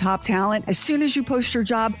gold of top talent. As soon as you post your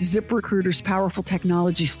job, ZipRecruiter's powerful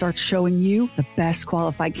technology starts showing you the best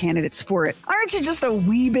qualified candidates for it. Aren't you just a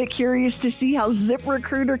wee bit curious to see how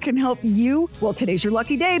ZipRecruiter can help you? Well, today's your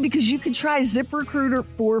lucky day because you can try ZipRecruiter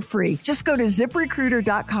for free. Just go to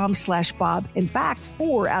ZipRecruiter.com/Bob. In fact,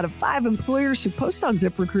 4 out of 5 employers who post on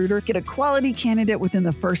ZipRecruiter get a quality candidate within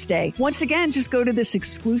the first day. Once again, just go to this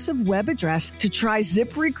exclusive web address to try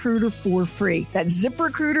ZipRecruiter for free. That's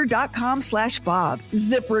ZipRecruiter.com/Bob.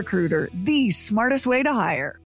 ZipRecruiter, the smartest way to hire.